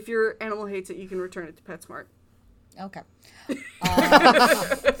 if your animal hates it, you can return it to PetSmart. Okay.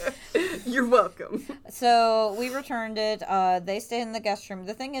 You're welcome. So we returned it. They stayed in the guest room.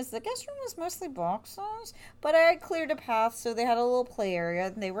 The thing is, the guest room was mostly boxes, but I had cleared a path, so they had a little play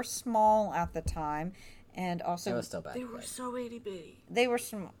area. They were small at the time, and also It was still bad. They were so itty bitty. they were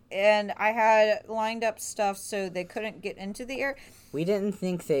small. And I had lined up stuff so they couldn't get into the air. We didn't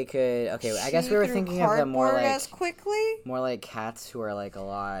think they could. Okay, I guess we were thinking of them more Cardboard like as quickly. cats who are like a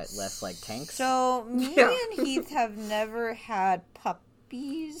lot less like tanks. So me Yeah. and Heath have never had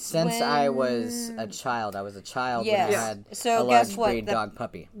puppies. Since I was a child, when I Yes. had So a guess large what? breed The- dog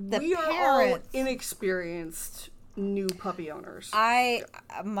puppy. The We are all parents. inexperienced new puppy owners.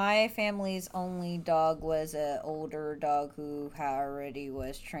 My family's only dog was an older dog who already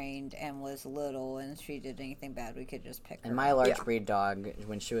was trained and was little, and if she did anything bad, we could just pick her And my up. large Yeah. breed dog,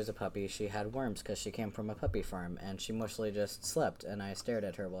 when she was a puppy, she had worms because she came from a puppy farm, and she mostly just slept, and I stared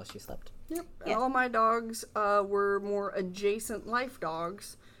at her while she slept. Yep. Yeah. All my dogs were more adjacent life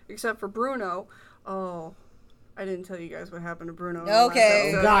dogs, except for Bruno. Oh, I didn't tell you guys what happened to Bruno. in the last Okay.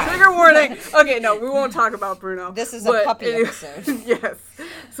 episode. Oh, God. Trigger warning. Okay, no, we won't talk about Bruno. This is a But puppy anyway- episode. Yes.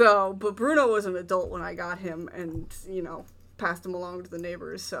 So, but Bruno was an adult when I got him, and passed him along to the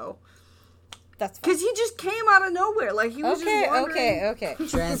neighbors. So, That's fine. because he just came out of nowhere, like he was just wandering. Okay.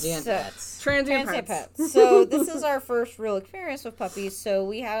 Transient So- pets. Transient Transient pets. pets. So this is our first real experience with puppies. So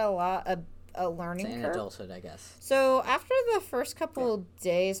we had a lot of a learning In curve. adulthood, I guess. So after the first couple of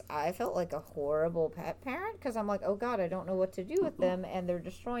days, I felt like a horrible pet parent because I'm like, oh God, I don't know what to do with them, and they're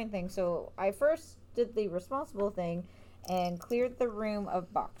destroying things. So I first did the responsible thing and cleared the room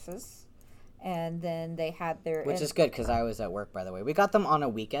of boxes, and then they had their Which is good because I was at work, by the way. We got them on a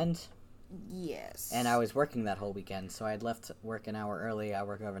weekend, yes, and I was working that whole weekend, so I'd left work an hour early. I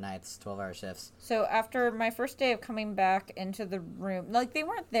work overnights, 12-hour shifts. So after my first day of coming back into the room, like they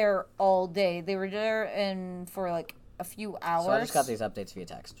weren't there all day. They were there and for like a few hours. So I just got these updates via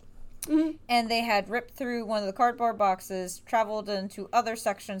text. And they had ripped through one of the cardboard boxes, traveled into other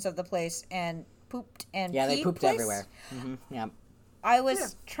sections of the place, and pooped and Yeah, they peed pooped place. everywhere. Yeah. I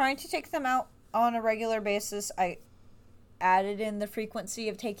was trying to take them out on a regular basis. I added in the frequency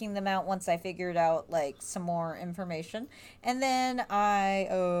of taking them out once I figured out like some more information, and then I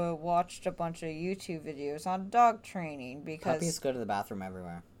watched a bunch of YouTube videos on dog training because Puppies go to the bathroom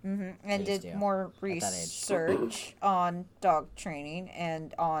everywhere. and They did used to, more that age. research on dog training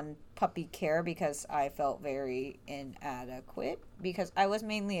and on puppy care because I felt very inadequate because I was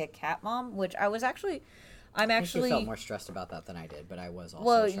mainly a cat mom, which I'm I think actually you felt more stressed about that than I did, but I was also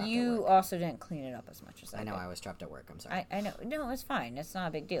well, strapped at you work. also didn't clean it up as much as I I know did. I was trapped at work. I'm sorry. I know. No, it's fine. It's not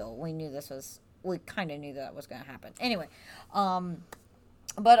a big deal. We kind of knew that was going to happen. Anyway,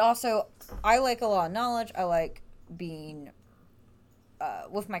 but also, I like a lot of knowledge. I like being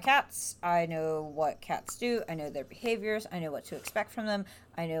with my cats. I know what cats do. I know their behaviors. I know what to expect from them.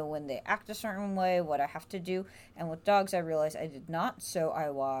 I know when they act a certain way, what I have to do. And with dogs, I realized I did not. So I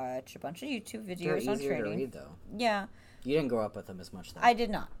watched a bunch of YouTube They're videos on easier to training. read, though. Yeah, You didn't grow up with them as much, though. I did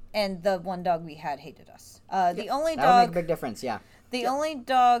not. And the one dog we had hated us. The only That would make a dog. big difference, yeah. The only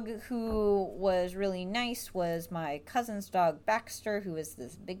dog who was really nice was my cousin's dog, Baxter, who was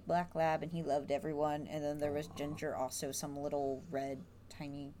this big black lab, and he loved everyone. And then there was Ginger, also some little red,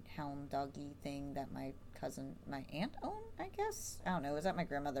 tiny hound doggy thing that my aunt owned, I guess. I don't know. It was at my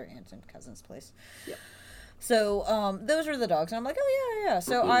grandmother, aunt, and cousin's place. Yeah. So those are the dogs. And I'm like, oh, yeah.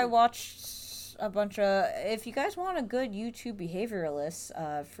 So I watched a bunch of... If you guys want a good YouTube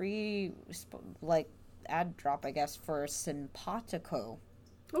behavioralist, free, ad drop, I guess, for Simpatico.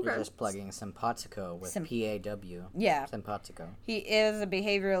 Okay. You're just plugging Simpatico with P-A-W. Yeah. Simpatico. He is a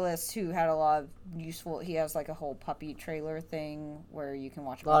behavioralist who had a lot of useful... He has like a whole puppy trailer thing where you can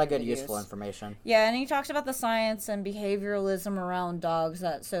watch A lot of bunch good, videos. useful information. Yeah, and he talks about the science and behavioralism around dogs.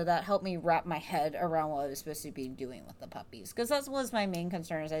 That helped me wrap my head around what I was supposed to be doing with the puppies. Because that was my main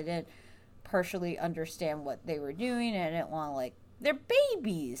concern, is I didn't partially understand what they were doing, and I didn't want to, they're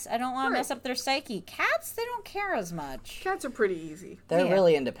babies. I don't want to mess up their psyche. Cats, they don't care as much. Cats are pretty easy. They're Yeah.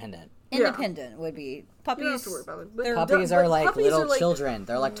 really independent. Independent would be. Puppies. You don't have to worry about it. But they're- Puppies are like little children.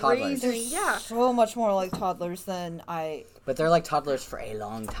 They're like toddlers. raising- Yeah. So much more like toddlers than I... But they're like toddlers for a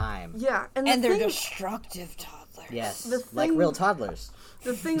long time. Yeah, and they're thing, destructive toddlers. Yes. The Like thing- real toddlers.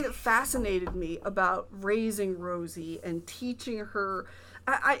 the thing that fascinated me about raising Rosie and teaching her,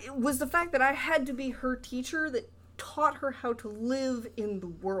 I was the fact that I had to be her teacher that taught her how to live in the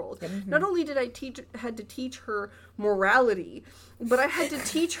world. Not only did I had to teach her morality, but I had to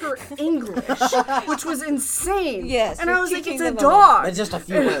teach her English, which was insane. Yes, and you're I was like, teaching it's a them a dog. It's just a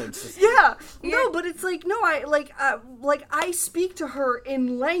few words. Yeah, no, but it's like, no, I like I speak to her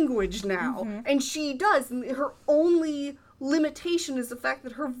in language now, and she does. And her only limitation is the fact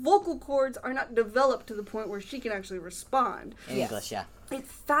that her vocal cords are not developed to the point where she can actually respond. In English, yeah. It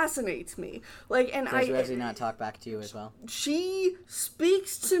fascinates me. Like, and Does Rosie not talk back to you as well? she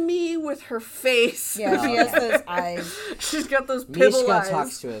speaks to me with her face. Yeah, she has those eyes. She's got those pibble Mishka eyes.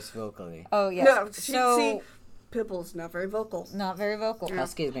 talks to us vocally. Oh, yeah. No, so, Pibble's not very vocal. not very vocal.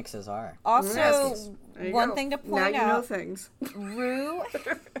 Husky mixes are. Also, There you one go. thing to Now point you know out, things. Rue,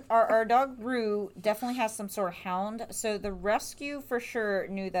 our dog Rue, definitely has some sort of hound. So the rescue for sure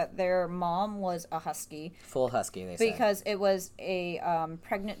knew that their mom was a husky Full husky, they say. because it was a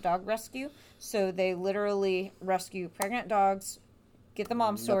pregnant dog rescue. So they literally rescue pregnant dogs, get the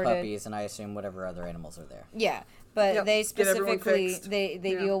mom The sorted. puppies, and I assume whatever other animals are there. Yeah, but Yep, they get everyone specifically fixed. they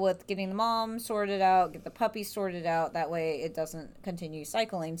Yeah. deal with getting the mom sorted out, get the puppy sorted out. That way, it doesn't continue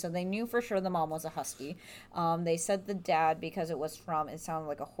cycling. So they knew for sure the mom was a husky. They said the dad because it sounded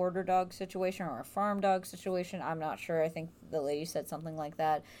like a hoarder dog situation or a farm dog situation. I'm not sure. I think the lady said something like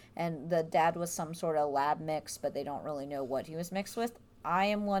that. And the dad was some sort of lab mix, but they don't really know what he was mixed with. I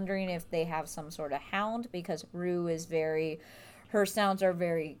am wondering if they have some sort of hound because Rue is her sounds are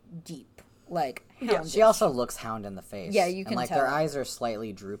very deep. Like hound. She also looks hound in the face. Yeah, you can and, like, tell. their eyes are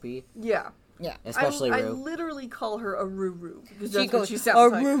slightly droopy, Yeah. Yeah. especially I Rue. literally call her a Ruru because She that's goes, what she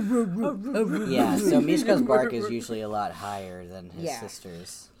sounds like. Yeah, so Mishka's bark is usually a lot higher than his Yeah.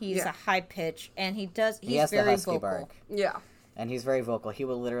 sister's. He's Yeah. a high pitch, and he's He has the very husky vocal. bark, Yeah. and he's very vocal. He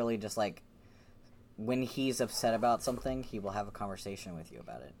will literally just, like, when he's upset about something, he will have a conversation with you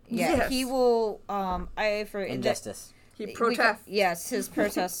about it. Yeah, Yes. he will. Injustice. He protest. Yes, his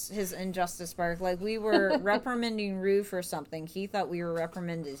protest, his injustice bark. Like we were reprimanding Rue for something. He thought we were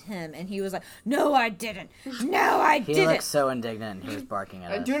reprimanded him, and he was like, "No, I didn't. No, I He didn't." looks so indignant. He was barking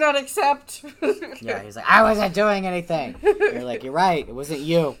at I us. do not accept. Yeah, he's like, I wasn't doing anything. You're like, you're right. It wasn't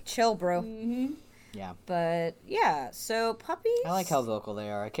you. Chill, bro. Yeah. But yeah, so puppies. I like how vocal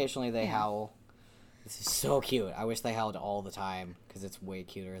they are. Occasionally they howl. This is so cute. I wish they howled all the time because it's way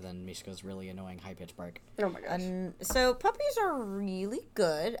cuter than Mishka's really annoying high-pitched bark. Oh my gosh. So puppies are really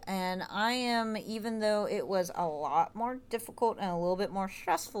good, and I am, even though it was a lot more difficult and a little bit more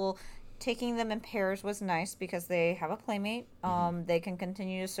stressful, taking them in pairs was nice because they have a playmate. They can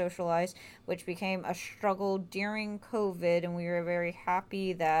continue to socialize, which became a struggle during COVID, and we were very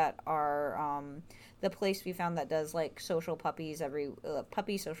happy that our the place we found that does like social puppies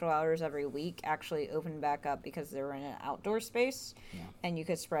puppy social hours every week actually opened back up because they were in an outdoor space and you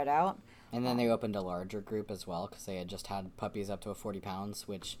could spread out. And then they opened a larger group as well because they had just had puppies up to 40 pounds,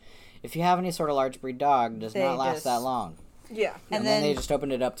 which, if you have any sort of large breed dog, does They not last just- that long. Yeah. And then they just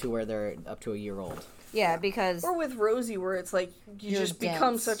opened it up to where they're up to a year old. Yeah, because Or with Rosie, where it's like you You're just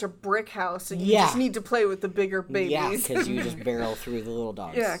become dense. such a brick house, and you Yeah. just need to play with the bigger babies. Yeah, because you just barrel through the little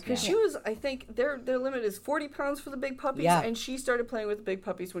dogs. Yeah, because she was, I think, their limit is 40 pounds for the big puppies, Yeah. and she started playing with the big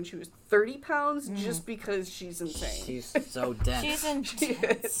puppies when she was 30 pounds, just because she's insane. She's so dense. she's in.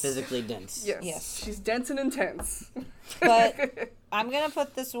 Yes. Physically dense. Yes. Yes. She's dense and intense. But I'm going to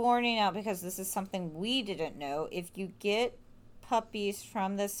put this warning out because this is something we didn't know. If you get puppies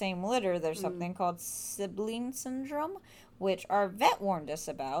from the same litter, there's something called sibling syndrome, which our vet warned us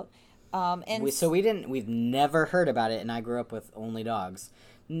about. We've never heard about it, and I grew up with only dogs.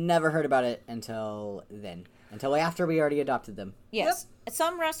 Never heard about it until then. Until after we already adopted them. Yes.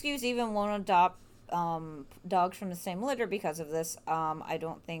 Some rescues even won't adopt dogs from the same litter because of this. I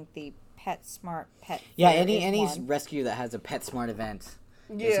don't think the PetSmart Pet Yeah, Fair any is one. rescue that has a PetSmart event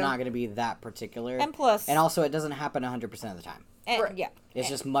Yeah. is not going to be that particular. And plus- And also, it doesn't happen 100% of the time. And, Right. yeah. It's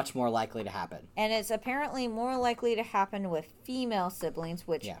just much more likely to happen. And it's apparently more likely to happen with female siblings,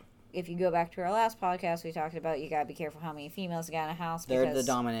 which, Yeah. if you go back to our last podcast, we talked about you gotta be careful how many females you got in a house. They're because,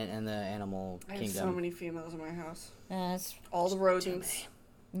 the dominant in the animal I have kingdom. so many females in my house. it's, All the rodents.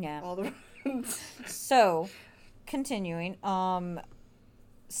 yeah. All the rodents. So, continuing,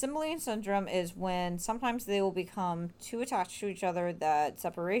 sibling syndrome is when sometimes they will become too attached to each other that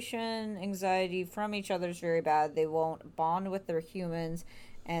separation anxiety from each other is very bad. They won't bond with their humans,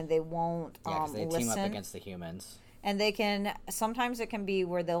 and they won't Yeah, because they listen. team up against the humans. And they can sometimes it can be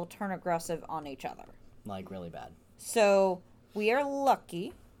where they'll turn aggressive on each other. Like, really bad. So we are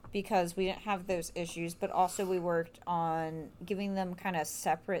lucky because we didn't have those issues, but also we worked on giving them kind of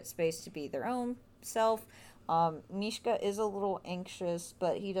separate space to be their own self. Mishka is a little anxious,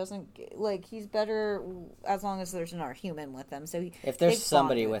 but he doesn't he's better as long as there's another human with him. So if there's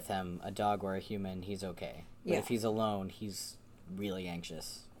somebody with him, a dog or a human, he's okay. But Yeah. if he's alone, he's really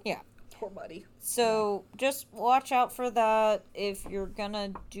anxious. Yeah. Poor buddy. So just watch out for that. If you're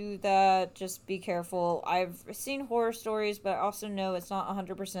gonna do that, just be careful. I've seen horror stories, but I also know it's not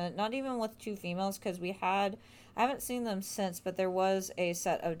 100%. Not even with two females, because I haven't seen them since, but there was a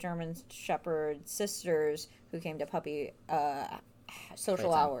set of German Shepherd sisters who came to puppy social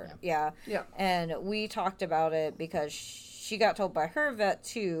Playtime, hour. Yeah. And we talked about it because she got told by her vet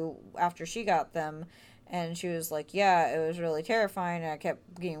too after she got them. And she was like, yeah, it was really terrifying. And I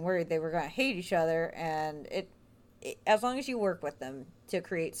kept getting worried they were going to hate each other. And it, as long as you work with them to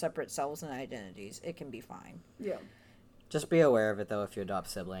create separate selves and identities, it can be fine. Yeah. Just be aware of it, though, if you adopt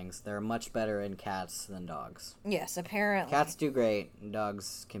siblings. They're much better in cats than dogs. Yes, apparently. Cats do great, and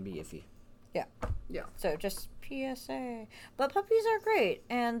dogs can be iffy. Yeah. Yeah. So just PSA. But puppies are great,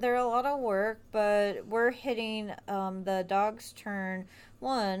 and they're a lot of work, but we're hitting the dog's turn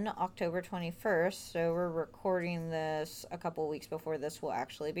October 21st, so we're recording this a couple weeks before this will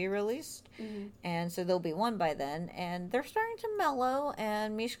actually be released. Mm-hmm. And so there'll be one by then, and they're starting to mellow,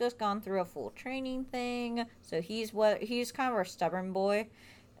 and Mishka's gone through a full training thing, so he's kind of our stubborn boy.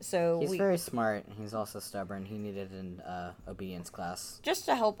 So He's very smart. He's also stubborn. He needed an obedience class. just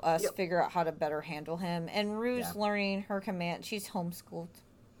to help us figure out how to better handle him. And Rue's Yeah. learning her command. She's homeschooled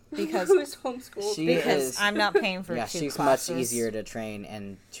because Who's homeschooled? She I'm not paying for Yeah, two she's classes. much easier to train,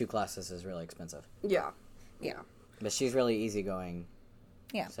 and 2 classes is really expensive. Yeah. Yeah. But she's really easygoing.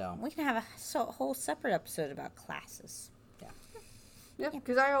 Yeah. So. We can have a whole separate episode about classes. Yeah,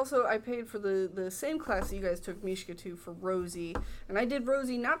 because I paid for the same class that you guys took Mishka to for Rosie, and I did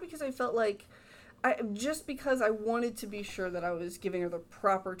Rosie not because I felt like, just because I wanted to be sure that I was giving her the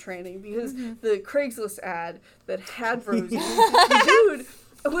proper training, because the Craigslist ad that had Rosie, the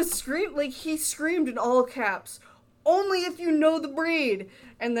dude was he screamed in all caps, "Only if you know the breed."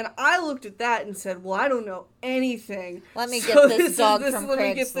 And then I looked at that and said, well, I don't know anything. Let me So get this dog from Let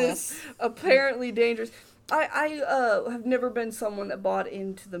me get this Craigslist. apparently dangerous. I have never been someone that bought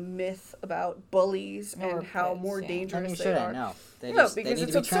into the myth about bullies Or and how pits, more yeah. dangerous And you they shouldn't, are. no. They No, just they because need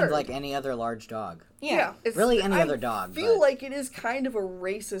it's to be trained absurd. like any other large dog. Yeah. Really any I other dog, feel but- like it is kind of a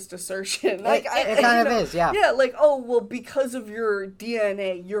racist assertion. Like it kind of is, yeah. Yeah, like, oh, well, because of your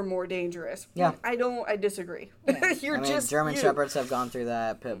DNA, you're more dangerous. Yeah. I disagree. You're I mean, just German you. Shepherds have gone through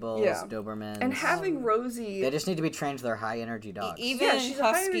that, Pit Bulls, Yeah. Dobermans. And having Rosie, They just need to be trained to their high-energy dogs. Even Yeah, she's a high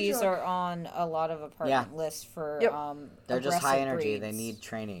energy Huskies dog. are on a lot of apartment lists for Yep. They're just aggressive high energy. They breeds. need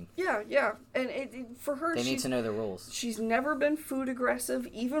training. yeah, and for her, They need she's to know the rules. she's never been food aggressive,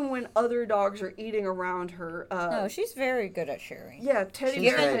 even when other dogs are eating around her. No, she's very good at sharing. Yeah, Teddy She's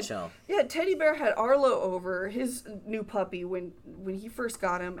Bear very had, chill. Yeah, Teddy Bear had Arlo over, his new puppy, when he first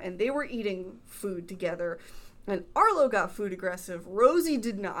got him, and they were eating food together. And Arlo got food aggressive. Rosie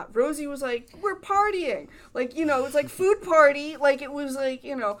did not. Rosie was like, we're partying. Like, it's like food party. Like, it was like,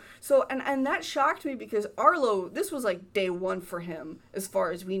 So, and that shocked me because Arlo, this was like day one for him, as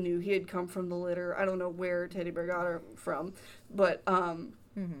far as we knew. He had come from the litter. I don't know where Teddy Bear got her from. But,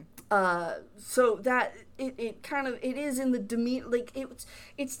 so that it kind of it is in the demeanor, like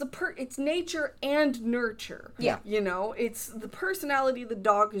it's nature and nurture. Yeah. It's the personality the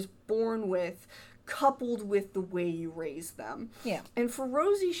dog is born with, coupled with the way you raise them. Yeah. And for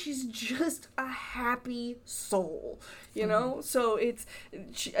Rosie, she's just a happy soul, So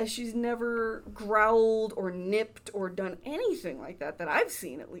she's never growled or nipped or done anything like that I've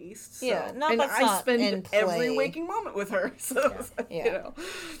seen, at least. So. Yeah, not and that's I not spend in every play. waking moment with her. So it's like, Yeah.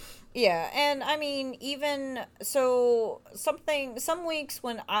 Yeah, and I mean, even so, some weeks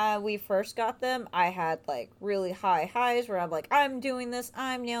when we first got them, I had like really high highs where I'm like, I'm doing this,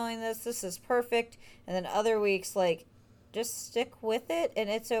 I'm nailing this is perfect. And then other weeks, like, just stick with it and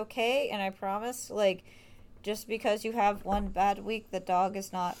it's okay. And I promise, like, just because you have one bad week, the dog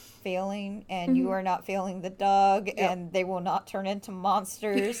is not failing and you are not failing the dog and they will not turn into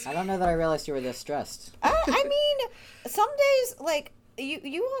monsters. I don't know that I realized you were this stressed. I mean, some days, like,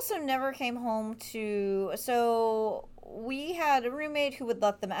 you also never came home so we had a roommate who would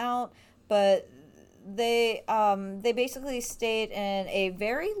let them out, but they basically stayed in a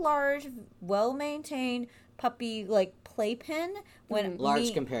very large, well-maintained puppy, like, playpen. When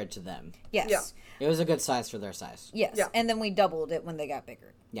Large compared to them. Yes. Yeah. It was a good size for their size. Yes. Yeah. And then we doubled it when they got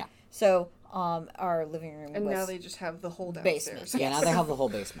bigger. Yeah. So, our living room And was now they just have the whole downstairs. basement. Yeah, now they have the whole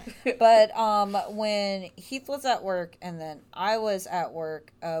basement. But when Heath was at work and then I was at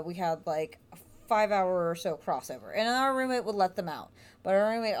work, we had like 5-hour or so crossover, and our roommate would let them out. But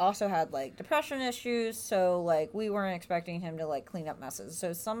our roommate also had like depression issues, so like we weren't expecting him to like clean up messes.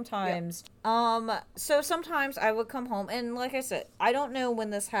 So sometimes, sometimes I would come home, and like I said, I don't know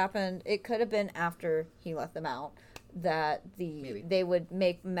when this happened. It could have been after he let them out that they would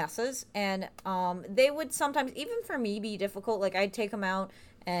make messes, and they would sometimes, even for me, be difficult. Like I'd take them out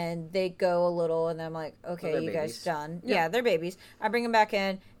and they go a little, and I'm like, okay, you babies. guys done? Yeah, they're babies. I bring them back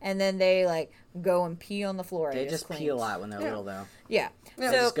in, and then they like go and pee on the floor. They just pee a lot when they're little, though. Yeah.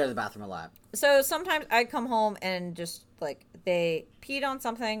 They just go to the bathroom a lot. So sometimes I'd come home and just like they peed on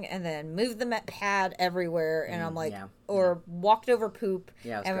something and then moved the pad everywhere, and I'm like, walked over poop,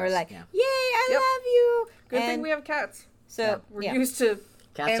 and gross. we're like, yay, I love you. Good thing we have cats. So we're used to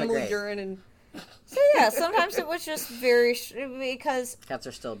cats animal are great. urine and. So yeah, sometimes it was just very because cats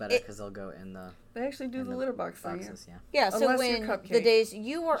are still better because they'll go in the. They actually do the litter box thing. Boxes, yeah. So Unless when you're Cupcake. the days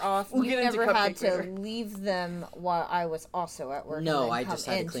you were off, We'll you get into never had Cupcake to later. leave them while I was also at work. No, and then I come just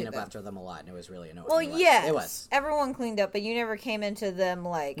had to clean into up them. after them a lot, and it was really annoying. Well, It was. Everyone cleaned up, but you never came into them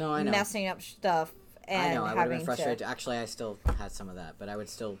like No, I know. messing up stuff. And I know. I would have having been frustrated. Actually, I still had some of that, but I would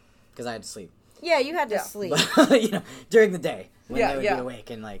still because I had to sleep. Yeah, you had to sleep. But, during the day when they would be yeah.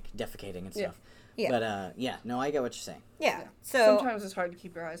 awake and like defecating and stuff. Yeah. But no, I get what you're saying. Yeah. So sometimes it's hard to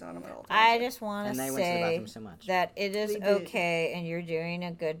keep your eyes on them at all times. I just want And to they went to the say bathroom so much. that it is They did. okay, and you're doing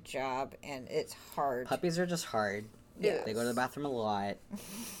a good job, and it's hard. Puppies are just hard. Yes. They go to the bathroom a lot. They're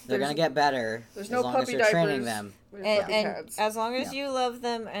There's- gonna get better There's as no long as puppy you're diapers. training them. There's puppy And pads. as long as you love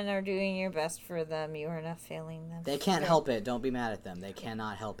them and are doing your best for them, you are not failing them. They can't help it. Don't be mad at them. They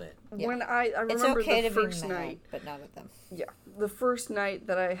cannot help it. Yeah. When I It's remember okay the to first be mad, night. but not at them. Yeah, the first night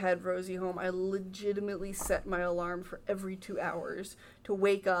that I had Rosie home, I legitimately set my alarm for every 2 hours to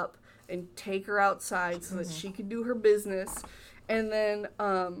wake up and take her outside so that she could do her business. And then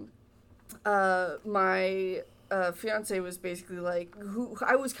my fiance was basically like, who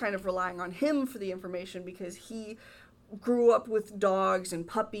I was kind of relying on him for the information because he grew up with dogs and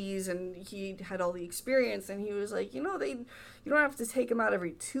puppies and he had all the experience, and he was like, you don't have to take them out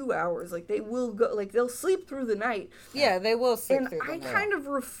every 2 hours. Like, they will go, like, they'll sleep through the night. Yeah, they will sleep And through the I night. kind of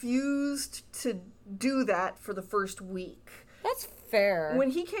refused to do that for the first week. That's fair.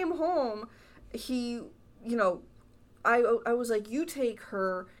 When he came home, he, I was like, you take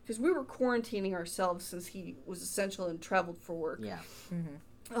her, because we were quarantining ourselves since he was essential and traveled for work. Yeah.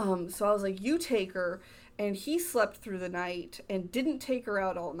 So I was like, you take her, and he slept through the night and didn't take her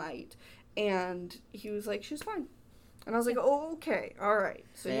out all night, and he was like, she's fine. And I was like, oh, okay, all right.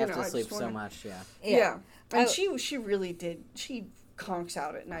 So They have to sleep so much. Yeah. Yeah. And she really did. She conks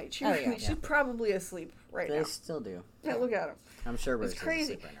out at night. She's probably asleep right They now. still do. Yeah, look at him. I'm sure It's Rosie's crazy.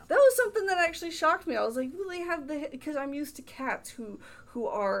 asleep right now. That was something that actually shocked me. I was like, well, they have because I'm used to cats who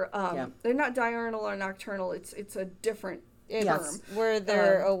are they're not diurnal or nocturnal. It's a different term. Where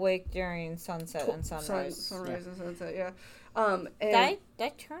they're awake during sunset and sunrise. Sunrise and sunset. Yeah. And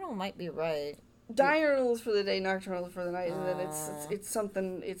Diurnal might be right. diurnal is for the day, nocturnal is for the night, and then it's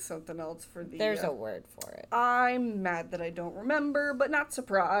something else for the. There's a word for it. I'm mad that I don't remember, but not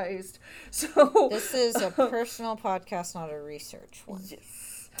surprised. So This is a personal podcast, not a research one.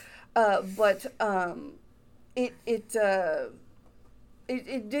 yes, but it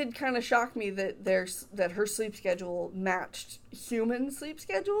did kind of shock me that her sleep schedule matched human sleep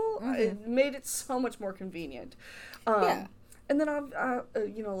schedule. It made it so much more convenient. Yeah. And then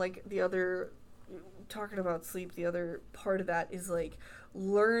like the other, talking about sleep, the other part of that is like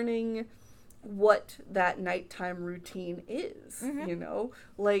learning what that nighttime routine is.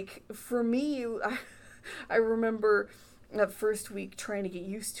 Like for me, I remember that first week trying to get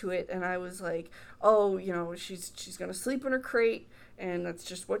used to it, and I was like, oh, she's gonna sleep in her crate, and that's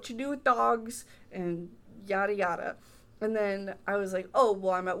just what you do with dogs, and yada yada. And then I was like, oh,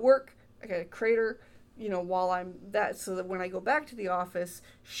 well, I'm at work, I gotta crate her, while I'm that, so that when I go back to the office,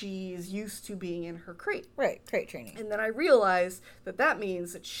 she's used to being in her crate. Right, crate training. And then I realized that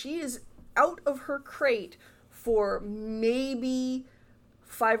means that she is out of her crate for maybe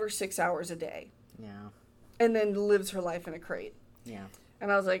 5 or 6 hours a day. Yeah. And then lives her life in a crate. Yeah.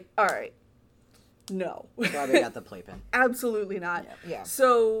 And I was like, all right, no. Probably got the playpen. Absolutely not. Yeah.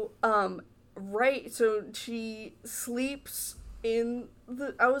 So, so she sleeps in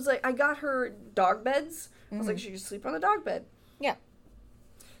I was like, I got her dog beds. I was like, she can sleep on the dog bed. Yeah.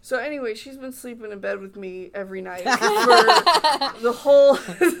 So anyway, she's been sleeping in bed with me every night for the whole...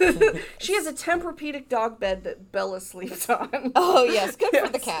 She has a Tempur-Pedic dog bed that Bella sleeps on. Oh, yes. Good for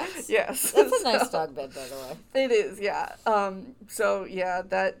the cats. Yes. That's a nice dog bed, by the way. It is, yeah. So yeah,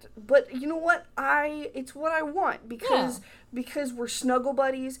 that. But you know what? It's what I want because we're snuggle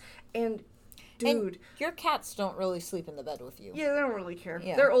buddies, and dude. Your cats don't really sleep in the bed with you. Yeah, they don't really care.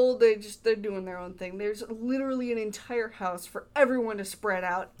 Yeah. They're old. They're doing their own thing. There's literally an entire house for everyone to spread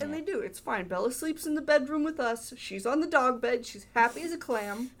out, and they do. It's fine. Bella sleeps in the bedroom with us. She's on the dog bed. She's happy as a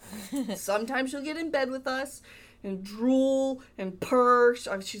clam. Sometimes she'll get in bed with us and drool and purr.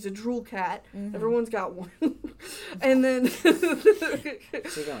 She's a drool cat. Everyone's got one. And then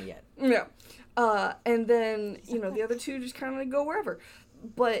She's going yet. yeah. And then, the other two just kind of go wherever.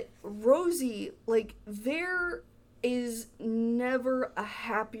 But Rosie, like, there is never a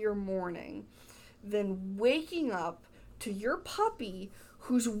happier morning than waking up to your puppy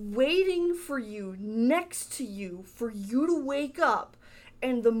who's waiting for you next to you for you to wake up.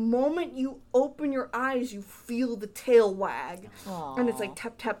 And the moment you open your eyes, you feel the tail wag. Aww. And it's like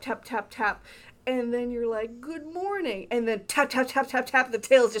tap, tap, tap, tap, tap. And then you're like, good morning. And then tap, tap, tap, tap, tap. The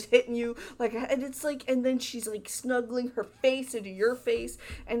tail's just hitting you. And it's like, and then she's like snuggling her face into your face.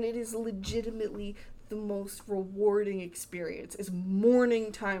 And it is legitimately the most rewarding experience is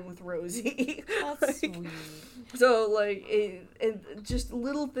morning time with Rosie. That's sweet. So, like, and just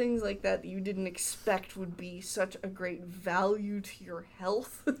little things like that you didn't expect would be such a great value to your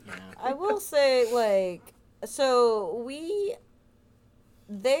health. I will say, like, so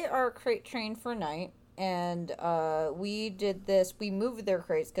they are crate trained for night, and we did this. We moved their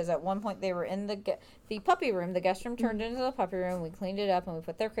crates because at one point they were in the puppy room. The guest room turned into the puppy room. We cleaned it up and we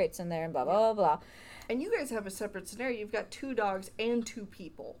put their crates in there and blah blah blah blah. And you guys have a separate scenario. You've got 2 dogs and 2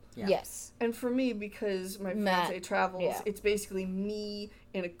 people. Yeah. Yes. And for me, because my Matt, fiance travels, yeah. it's basically me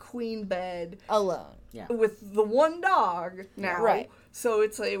in a queen bed Alone. Yeah. with the one dog now. Right. So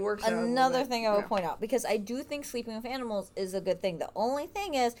it's like, it works out. Another thing I will point out, because I do think sleeping with animals is a good thing. The only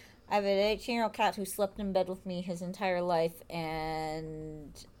thing is, I have an 18-year-old cat who slept in bed with me his entire life,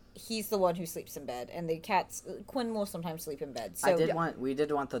 and he's the one who sleeps in bed. And the cats, Quinn will sometimes sleep in bed. So We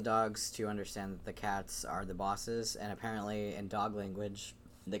did want the dogs to understand that the cats are the bosses, and apparently in dog language,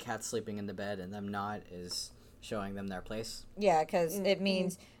 the cats sleeping in the bed and them not is showing them their place. yeah, because it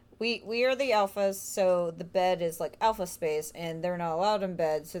means we are the alphas, so the bed is like alpha space, and they're not allowed in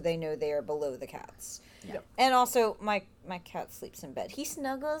bed, so they know they are below the cats. Yeah. And also, my cat sleeps in bed. He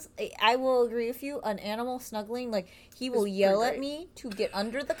snuggles. I will agree with you. An animal snuggling, like, he will It's yell pretty at great. me to get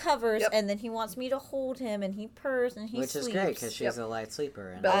under the covers, Yep. and then he wants me to hold him, and he purrs, and he Which sleeps. is great because she's Yep. a light sleeper.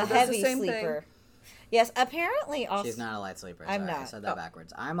 And Bella A does the heavy same sleeper. Yes, apparently also. she's not a light sleeper. I'm Sorry, I not. said that Oh.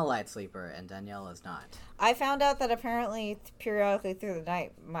 backwards. I'm a light sleeper and Danielle is not. I found out that apparently periodically through the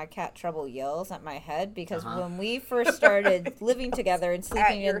night, my cat Trouble yells at my head because when we first started living together and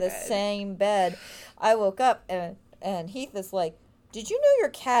sleeping your in the head. same bed, I woke up and Heath is like, "Did you know your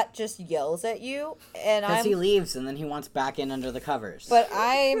cat just yells at you?" And Because he I'm, leaves and then he wants back in under the covers. but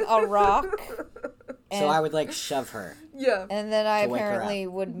I'm a rock. so I would like shove her Yeah. And then I to wake her apparently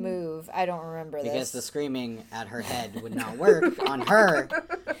would move. I don't remember because the this. screaming at her head would not work on her.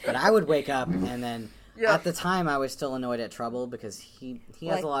 But I would wake up and then Yeah. at the time I was still annoyed at Trouble because he has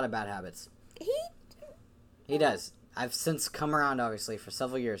Like- a lot of bad habits. He He does. I've since come around obviously for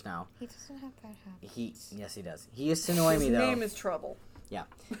several years now. doesn't have bad habits. Yes he does. He used to annoy me His though. name is Trouble. Yeah.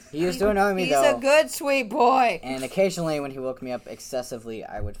 He used to annoy me He's though. a good sweet boy. And occasionally when he woke me up excessively,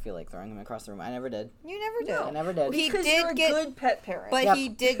 I would feel like throwing him across the room. I never did. You never did. I never did. He Because did you're a get- good pet parent. But Yep. he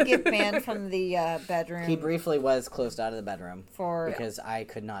did get banned from the bedroom He briefly was closed out of the bedroom for because I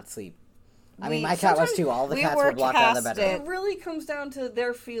could not sleep. I We- mean, my cat was sometimes too. All the we cats were were blocked out of the cast bedroom. it really comes down to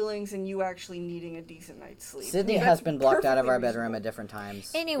their feelings and you actually needing a decent night's sleep. Sydney That's has been blocked out of our perfectly bedroom reasonable. at different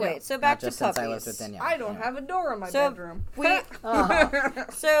times. Anyway, Yeah. so back Not to just puppies. since I lived with Danielle. I don't Yeah. have a door in my So, bedroom.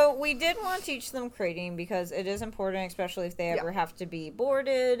 So we did want to teach them crating because it is important, especially if they ever Yeah. have to be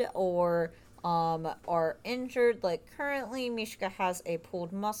boarded or are injured. Like currently, Mishka has a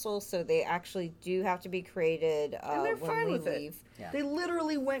pulled muscle, so they actually do have to be crated And they're when fine we with it. leave. Yeah. They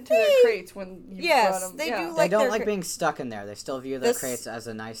literally went to their crates when you Yes, brought them. they yeah. do They like don't their like cra- being stuck in there. They still view their This- crates as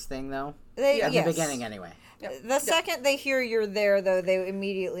a nice thing, though. They, At yes. the beginning, anyway. Yep. The second they hear you're there, though, they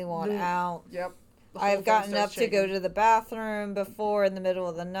immediately want out. Yep. The whole I've thing gotten starts up to go shaking. to the bathroom before in the middle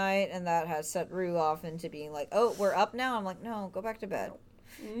of the night, and that has set Rue off into being like, "Oh, we're up now." I'm like, "No, go back to bed.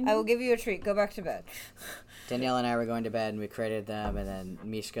 I will give you a treat. Go back to bed." Danielle and I were going to bed, and we crated them, and then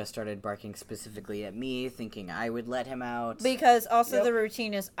Mishka started barking specifically at me, thinking I would let him out. Because also Yep. the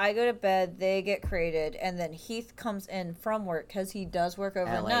routine is I go to bed, they get crated, and then Heath comes in from work because he does work At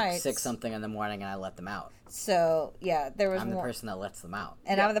overnight. like 6 something in the morning, and I let them out. So yeah, there was I'm the one, person that lets them out.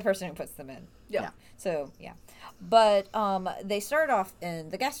 and Yeah. I'm the person who puts them in. Yeah. So yeah, but they started off in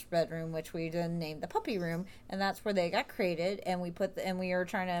the guest bedroom, which we then named the puppy room, and that's where they got created. And we and we were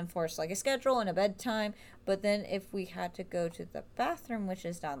trying to enforce like a schedule and a bedtime. But then if we had to go to the bathroom, which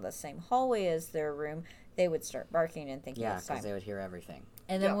is down the same hallway as their room, they would start barking and thinking Yeah, it's time. because they would hear everything.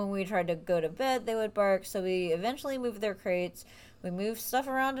 And then Yeah. when we tried to go to bed, they would bark. So we eventually moved their crates. We moved stuff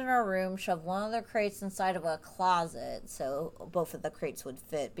around in our room, shoved one of their crates inside of a closet so both of the crates would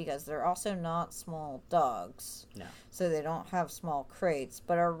fit because they're also not small dogs. No. So they don't have small crates.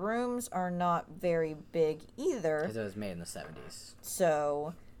 But our rooms are not very big either. Because it was made in the 70s.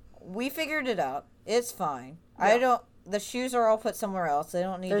 So we figured it out. It's fine. Yeah. The shoes are all put somewhere else. They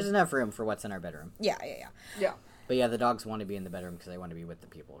don't need There's to... enough room for what's in our bedroom. Yeah. Yeah. But yeah, the dogs want to be in the bedroom because they want to be with the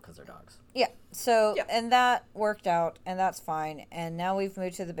people because they're dogs. Yeah. So, Yeah. and that worked out, and that's fine. And now we've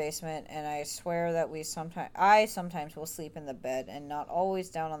moved to the basement, and I swear that I sometimes will sleep in the bed and not always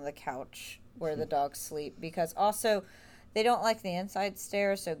down on the couch where the dogs sleep because also they don't like the inside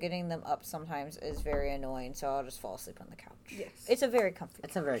stairs, so getting them up sometimes is very annoying. So I'll just fall asleep on the couch. Yes. It's a very comfy.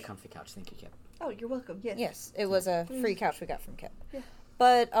 It's a very comfy couch. Thank you, Kip. Oh, you're welcome. Yes. Yes, it was a free couch we got from Kip. Yeah.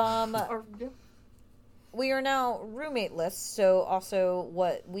 But Or, yeah. we are now roommateless, so also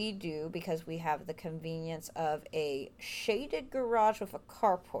what we do, because we have the convenience of a shaded garage with a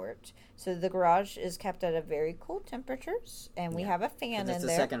carport, so the garage is kept at a very cool temperatures, and we Yeah. have a fan 'Cause it's in the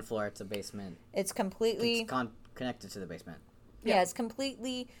there. second floor. It's a basement. It's completely, It's connected to the basement. yeah, it's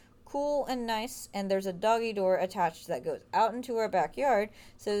completely cool and nice, and there's a doggy door attached that goes out into our backyard,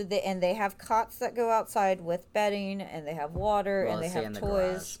 so they have cots that go outside with bedding, and they have water, Well, and they stay have in the toys.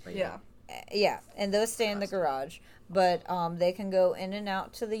 garage, but Yeah. Yeah, and those stay in the garage. But they can go in and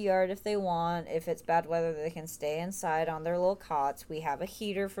out to the yard if they want. If it's bad weather, they can stay inside on their little cots. We have a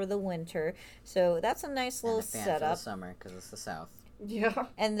heater for the winter. So that's a nice little And a fan for setup. the summer because it's the south. Yeah.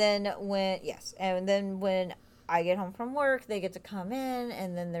 And then when I get home from work, they get to come in,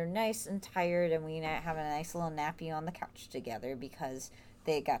 and then they're nice and tired, and we have a nice little nappy on the couch together because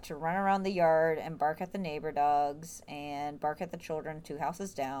they got to run around the yard and bark at the neighbor dogs and bark at the children 2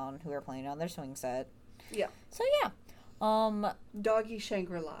 houses down who are playing on their swing set. Yeah. So yeah, Doggy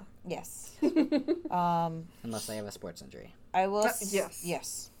Shangri-La. yes. Unless they have a sports injury. I will. Yes.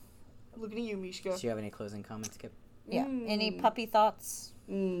 Yes. Looking at you, Mishka. Do you have any closing comments, Kip? Yeah. Any puppy thoughts?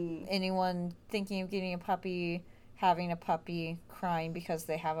 Mm. Anyone thinking of getting a puppy, having a puppy, crying because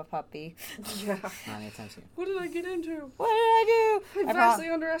they have a puppy? Yeah. Not anytime soon. What did I get into? What did I do? I vastly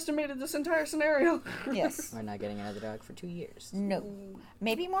underestimated this entire scenario. Yes. We're not getting another dog for 2 years. No.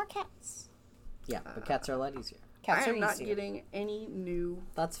 Maybe more cats. Yeah, but cats are a lot easier. Cats I are am not easier. getting any new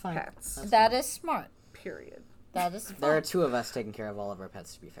That's fine. pets. That's That fine. is smart. Period. That is fun. There are 2 of us taking care of all of our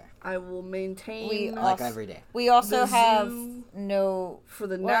pets, to be fair. I will maintain We Like Also- every day. We also The have zoo- no. for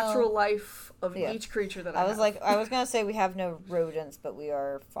the well, natural life of yeah. each creature that I I was have. like, I was gonna say we have no rodents, but we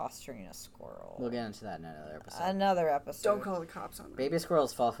are fostering a squirrel. We'll get into that in another episode. Another episode. Don't call the cops on me. Baby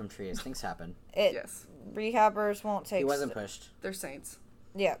squirrels fall from trees. Things happen. It. Rehabbers won't take. He wasn't pushed. They're saints.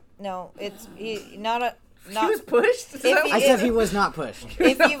 Yeah. No. It's not a. He Not. was pushed? Is If that he- I what- said he was not pushed.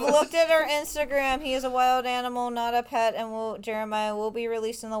 If you've looked at our Instagram, he is a wild animal, not a pet, and Jeremiah will be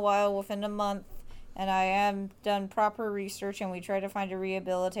released in the wild within a month. And I am done proper research, and we try to find a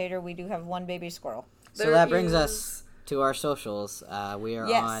rehabilitator. We do have one baby squirrel. So There that brings is- us to our socials. We are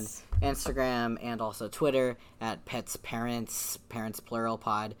Yes. on Instagram and also Twitter at Pets Parents Plural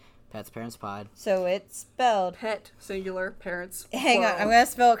Pod, Pets Parents Pod. So it's spelled. Pet, singular, parents. Hang on, plural. I'm gonna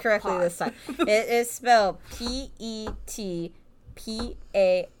spell it correctly Pod. this time. It is spelled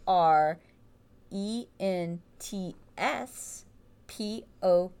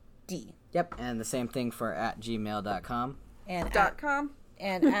PETRENTSPOD. Yep, and the same thing for at gmail.com. And .com.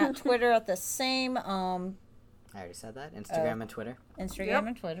 at Twitter at the same I already said that. Oh. Instagram and Twitter. Instagram Yep.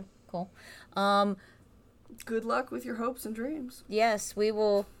 and Twitter. Cool. Good luck with your hopes and dreams. Yes, we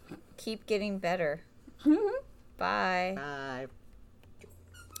will keep getting better. Bye. Bye.